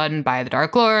Ar-Pharazôn by the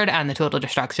Dark Lord and the total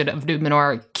destruction of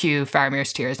Númenor. Cue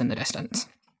Faramir's tears in the distance.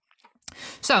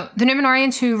 So, the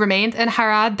Númenorians who remained in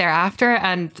Harad thereafter,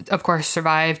 and of course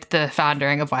survived the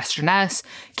founding of Westernesse,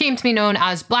 came to be known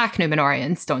as Black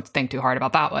Númenorians. Don't think too hard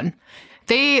about that one.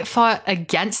 They fought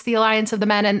against the alliance of the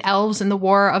men and elves in the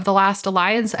War of the Last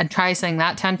Alliance, and try saying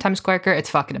that 10 times quicker, it's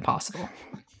fucking impossible.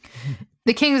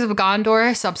 The kings of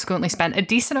Gondor subsequently spent a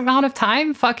decent amount of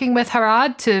time fucking with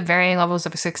Harad to varying levels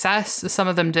of success. Some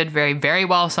of them did very, very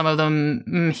well. Some of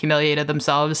them humiliated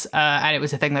themselves, and it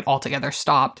was a thing that altogether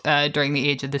stopped during the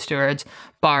Age of the Stewards,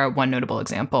 bar one notable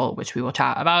example, which we will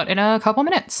chat about in a couple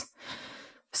minutes.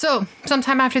 So,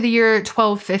 sometime after the year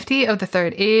 1250 of the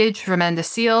Third Age,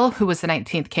 Ramendasiel, who was the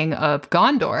 19th king of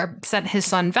Gondor, sent his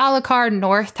son Valacar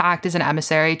north to act as an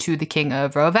emissary to the king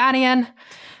of Rhovanion.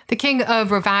 The king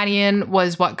of Rhovanion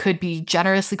was what could be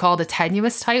generously called a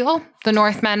tenuous title. The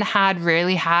Northmen had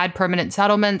rarely had permanent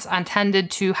settlements and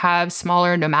tended to have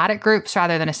smaller nomadic groups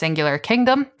rather than a singular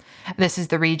kingdom. This is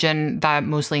the region that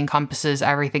mostly encompasses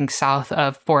everything south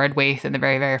of Fored Waith in the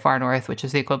very, very far north, which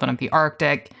is the equivalent of the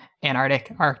Arctic,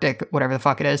 whatever the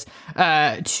fuck it is,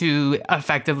 to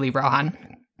effectively Rohan.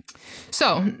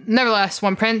 So, nevertheless,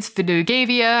 one prince,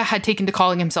 Vidugavia, had taken to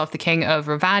calling himself the king of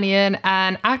Rhovanion,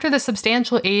 and after the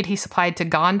substantial aid he supplied to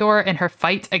Gondor in her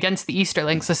fight against the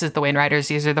Easterlings, this is the Wayne Riders,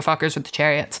 these are the fuckers with the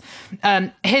chariots,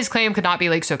 his claim could not be,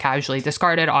 like, so casually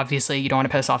discarded. Obviously, you don't want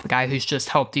to piss off the guy who's just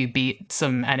helped you beat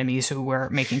some enemies who were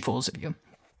making fools of you.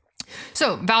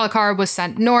 So, Valacar was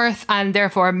sent north, and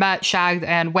therefore met, shagged,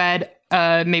 and wed,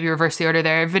 maybe reverse the order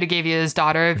there, Vidugavia's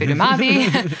daughter, Vidumavi,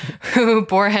 who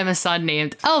bore him a son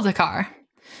named Eldacar.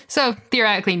 So,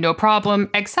 theoretically, no problem,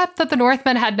 except that the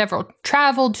Northmen had never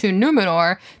traveled to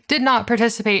Númenor, did not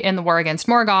participate in the war against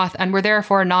Morgoth, and were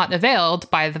therefore not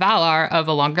availed by the Valar of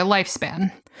a longer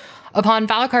lifespan. Upon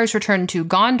Valakar's return to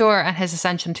Gondor and his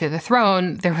ascension to the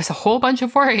throne, there was a whole bunch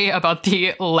of worry about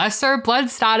the lesser blood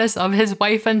status of his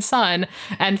wife and son,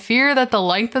 and fear that the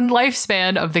lengthened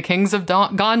lifespan of the kings of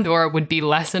Gondor would be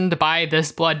lessened by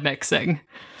this blood mixing.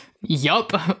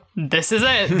 Yup, this is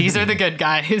it. These are the good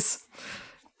guys.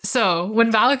 So,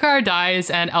 when Valakar dies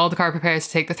and Eldacar prepares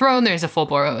to take the throne, there's a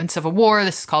full-blown civil war.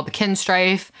 This is called the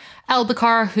Kinstrife.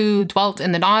 Eldacar, who dwelt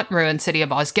in the not-ruined city of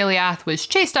Osgiliath, was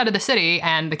chased out of the city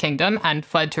and the kingdom and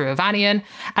fled to Rhovanion,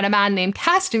 and a man named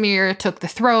Castamir took the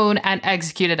throne and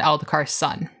executed Eldacar's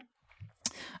son.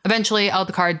 Eventually,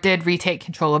 Eldacar did retake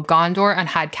control of Gondor and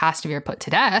had Castamir put to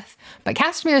death, but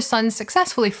Castamir's son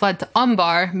successfully fled to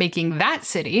Umbar, making that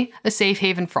city a safe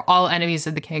haven for all enemies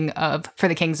of the kings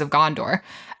of Gondor.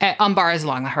 Umbar is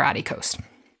along the Haradi coast.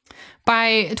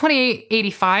 By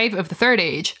 2885 of the Third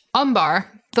Age, Umbar,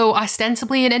 though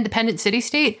ostensibly an independent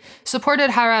city-state,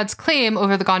 supported Harad's claim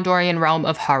over the Gondorian realm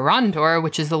of Harandor,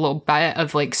 which is the little bit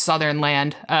of southern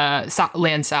land,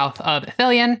 land south of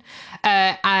Ithilien,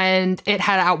 and it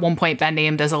had at one point been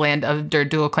named as a land under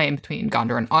dual claim between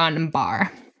Gondor and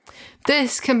Umbar.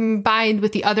 This, combined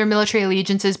with the other military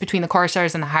allegiances between the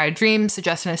Corsairs and the Haradrim,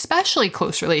 suggests an especially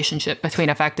close relationship between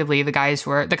effectively the guys who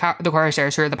are the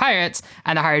Corsairs, who are the pirates,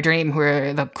 and the Haradrim, who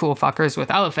are the cool fuckers with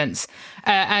elephants.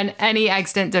 And any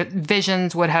extant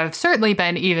divisions would have certainly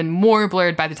been even more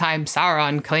blurred by the time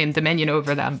Sauron claimed dominion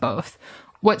over them both.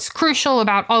 What's crucial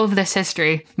about all of this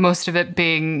history, most of it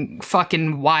being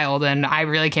fucking wild, and I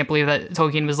really can't believe that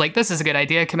Tolkien was like, this is a good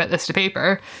idea, commit this to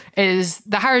paper, is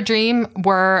the Haradrim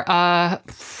were,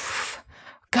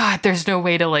 God, there's no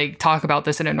way to talk about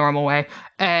this in a normal way.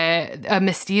 A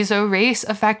mestizo race,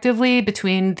 effectively,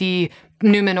 between the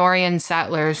Numenorian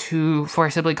settlers who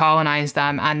forcibly colonized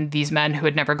them and these men who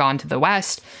had never gone to the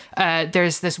west.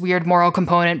 There's this weird moral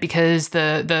component because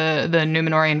the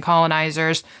Numenorian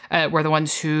colonizers were the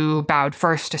ones who bowed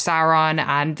first to Sauron,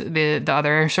 and the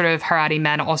other sort of Haradi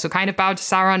men also kind of bowed to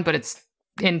Sauron, but it's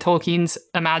in Tolkien's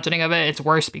imagining of it, it's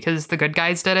worse because the good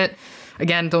guys did it.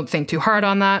 Again, don't think too hard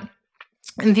on that.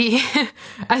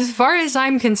 As far as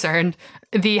I'm concerned,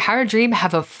 the Haradrim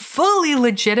have a fully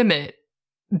legitimate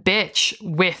bitch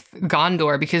with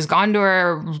Gondor, because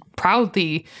Gondor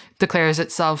proudly declares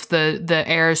itself the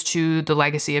heirs to the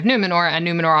legacy of Numenor, and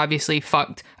Numenor obviously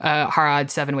fucked Harad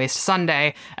 7 ways to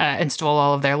Sunday and stole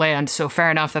all of their land, so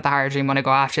fair enough that the Haradrim want to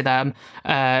go after them.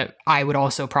 I would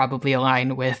also probably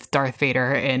align with Darth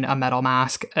Vader in a metal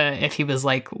mask if he was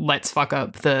like, let's fuck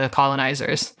up the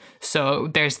colonizers. So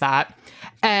there's that.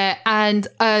 And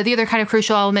the other kind of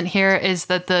crucial element here is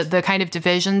that the kind of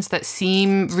divisions that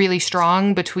seem really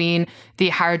strong between the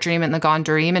Haradrim and the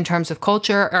Gondorim in terms of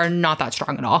culture are not that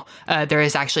strong at all. There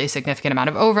is actually a significant amount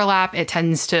of overlap. It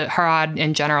tends to, Harad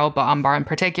in general, but Umbar in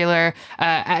particular,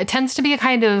 it tends to be a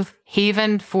kind of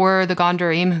haven for the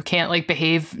Gondorim who can't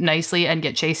behave nicely and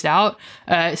get chased out.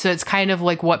 So it's kind of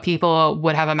like what people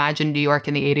would have imagined New York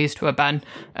in the 80s to have been,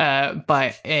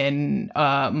 but in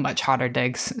much hotter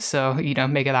digs. So,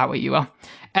 make of that what you will.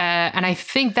 And I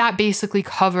think that basically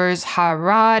covers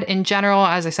Harad in general.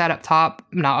 As I said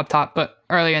not up top, but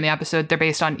earlier in the episode, they're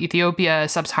based on Ethiopia,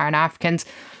 sub-Saharan Africans,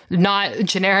 not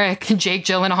generic Jake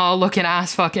Gyllenhaal looking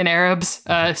ass fucking Arabs.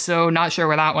 So not sure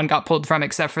where that one got pulled from,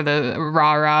 except for the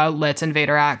rah-rah, let's invade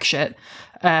Iraq shit.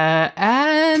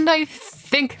 And I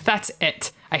think that's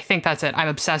it. I'm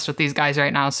obsessed with these guys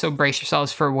right now, so brace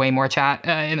yourselves for way more chat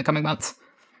in the coming months.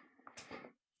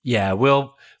 Yeah,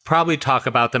 we'll probably talk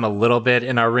about them a little bit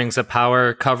in our Rings of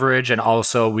Power coverage, and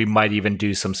also we might even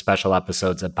do some special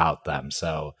episodes about them,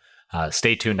 so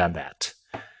stay tuned on that.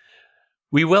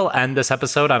 We will end this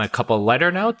episode on a couple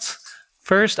lighter notes.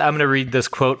 First, I'm going to read this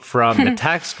quote from the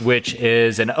text, which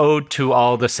is an ode to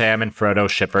all the Sam and Frodo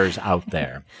shippers out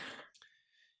there.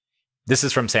 This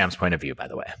is from Sam's point of view, by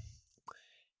the way.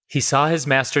 He saw his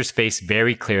master's face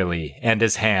very clearly, and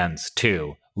his hands,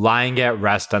 too, lying at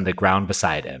rest on the ground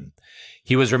beside him.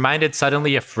 He was reminded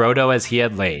suddenly of Frodo as he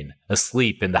had lain,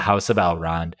 asleep in the house of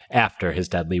Elrond, after his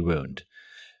deadly wound.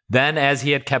 Then, as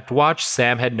he had kept watch,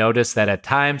 Sam had noticed that at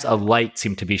times a light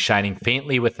seemed to be shining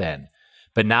faintly within,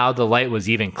 but now the light was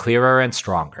even clearer and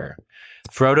stronger.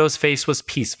 Frodo's face was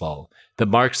peaceful, the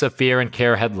marks of fear and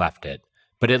care had left it,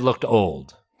 but it looked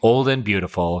old and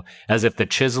beautiful, as if the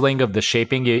chiseling of the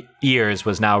shaping ears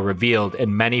was now revealed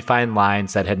in many fine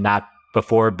lines that had not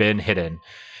before been hidden,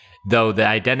 though the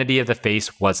identity of the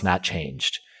face was not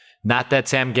changed. Not that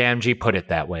Sam Gamgee put it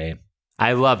that way.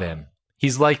 I love him.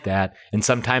 He's like that, and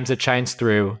sometimes it shines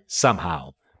through,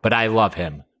 somehow. But I love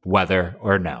him, whether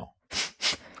or no.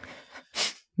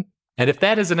 And if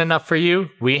that isn't enough for you,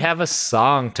 we have a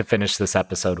song to finish this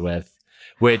episode with.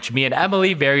 which me and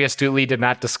Emily very astutely did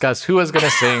not discuss who was going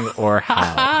to sing or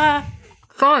how.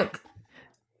 Fuck.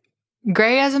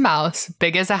 Gray as a mouse,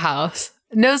 big as a house,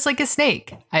 nose like a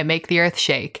snake, I make the earth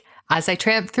shake. As I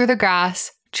tramp through the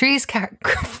grass, trees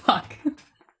fuck.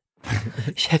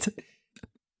 Shit.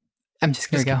 I'm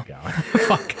just gonna go.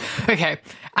 Fuck. Okay.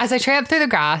 As I tramp through the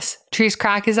grass, trees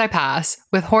crack as I pass.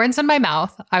 With horns in my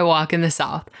mouth, I walk in the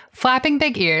south. Flapping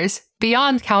big ears,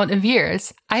 beyond count of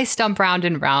years, I stump round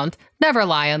and round, never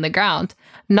lie on the ground,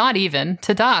 not even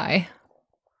to die.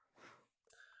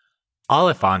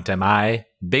 Oliphant am I,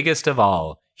 biggest of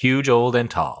all, huge, old,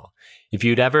 and tall. If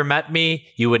you'd ever met me,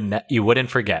 you wouldn't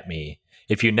forget me.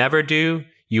 If you never do,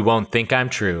 you won't think I'm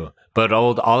true. But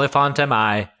old Oliphant am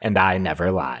I, and I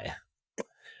never lie.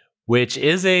 Which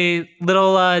is a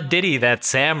little ditty that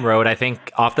Sam wrote, I think,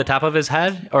 off the top of his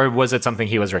head? Or was it something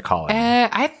he was recalling?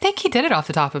 I think he did it off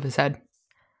the top of his head.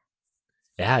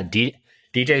 Yeah,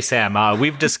 DJ Sam,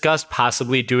 we've discussed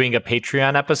possibly doing a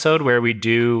Patreon episode where we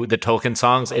do the Tolkien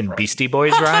songs in Beastie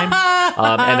Boys rhyme.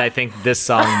 And I think this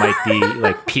song might be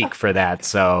like peak for that.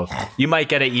 So you might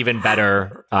get an even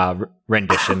better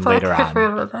rendition later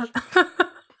on.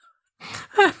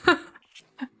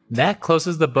 That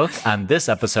closes the book on this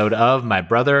episode of My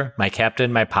Brother, My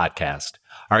Captain, My Podcast.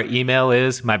 Our email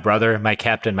is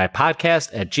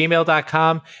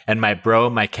mybrothermycaptainmypodcast@gmail.com and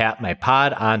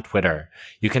mybro, on Twitter.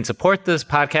 You can support this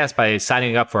podcast by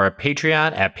signing up for our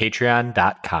Patreon at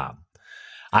patreon.com.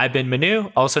 I've been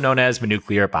Manu, also known as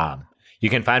Manuclear Bomb. You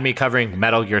can find me covering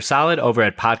Metal Gear Solid over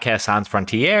at Podcast Sans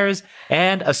Frontiers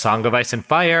and A Song of Ice and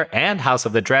Fire and House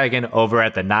of the Dragon over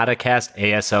at the Nadacast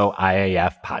ASO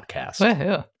IAF podcast.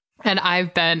 Woohoo. And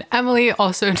I've been Emily,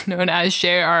 also known as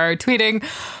JR Tweeting,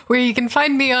 where you can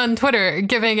find me on Twitter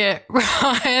giving it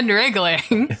raw and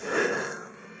wriggling.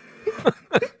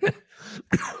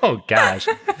 Oh, gosh.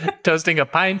 Toasting a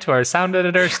pint to our sound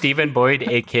editor, Stephen Boyd,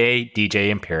 a.k.a.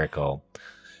 DJ Empirical.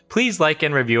 Please like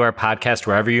and review our podcast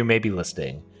wherever you may be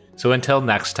listening. So until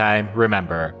next time,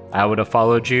 remember, I would have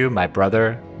followed you, my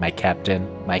brother, my captain,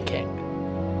 my king.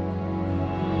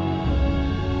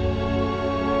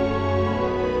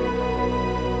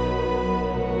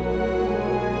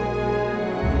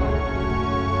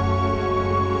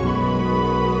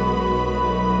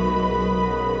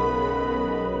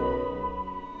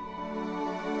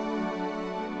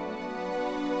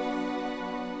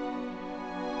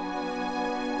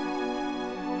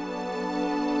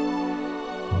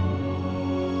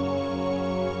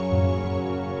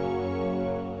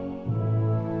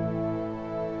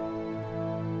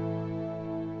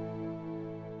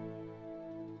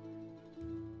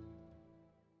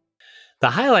 The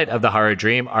highlight of the horror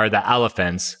dream are the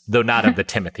elephants, though not of the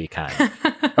Timothy kind.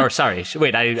 Or sorry,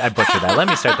 wait, I butchered that. Let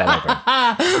me start that over.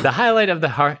 The highlight of the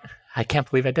horror... I can't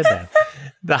believe I did that.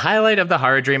 The highlight of the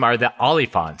horror dream are the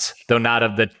olifants, though not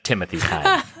of the Timothy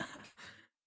kind.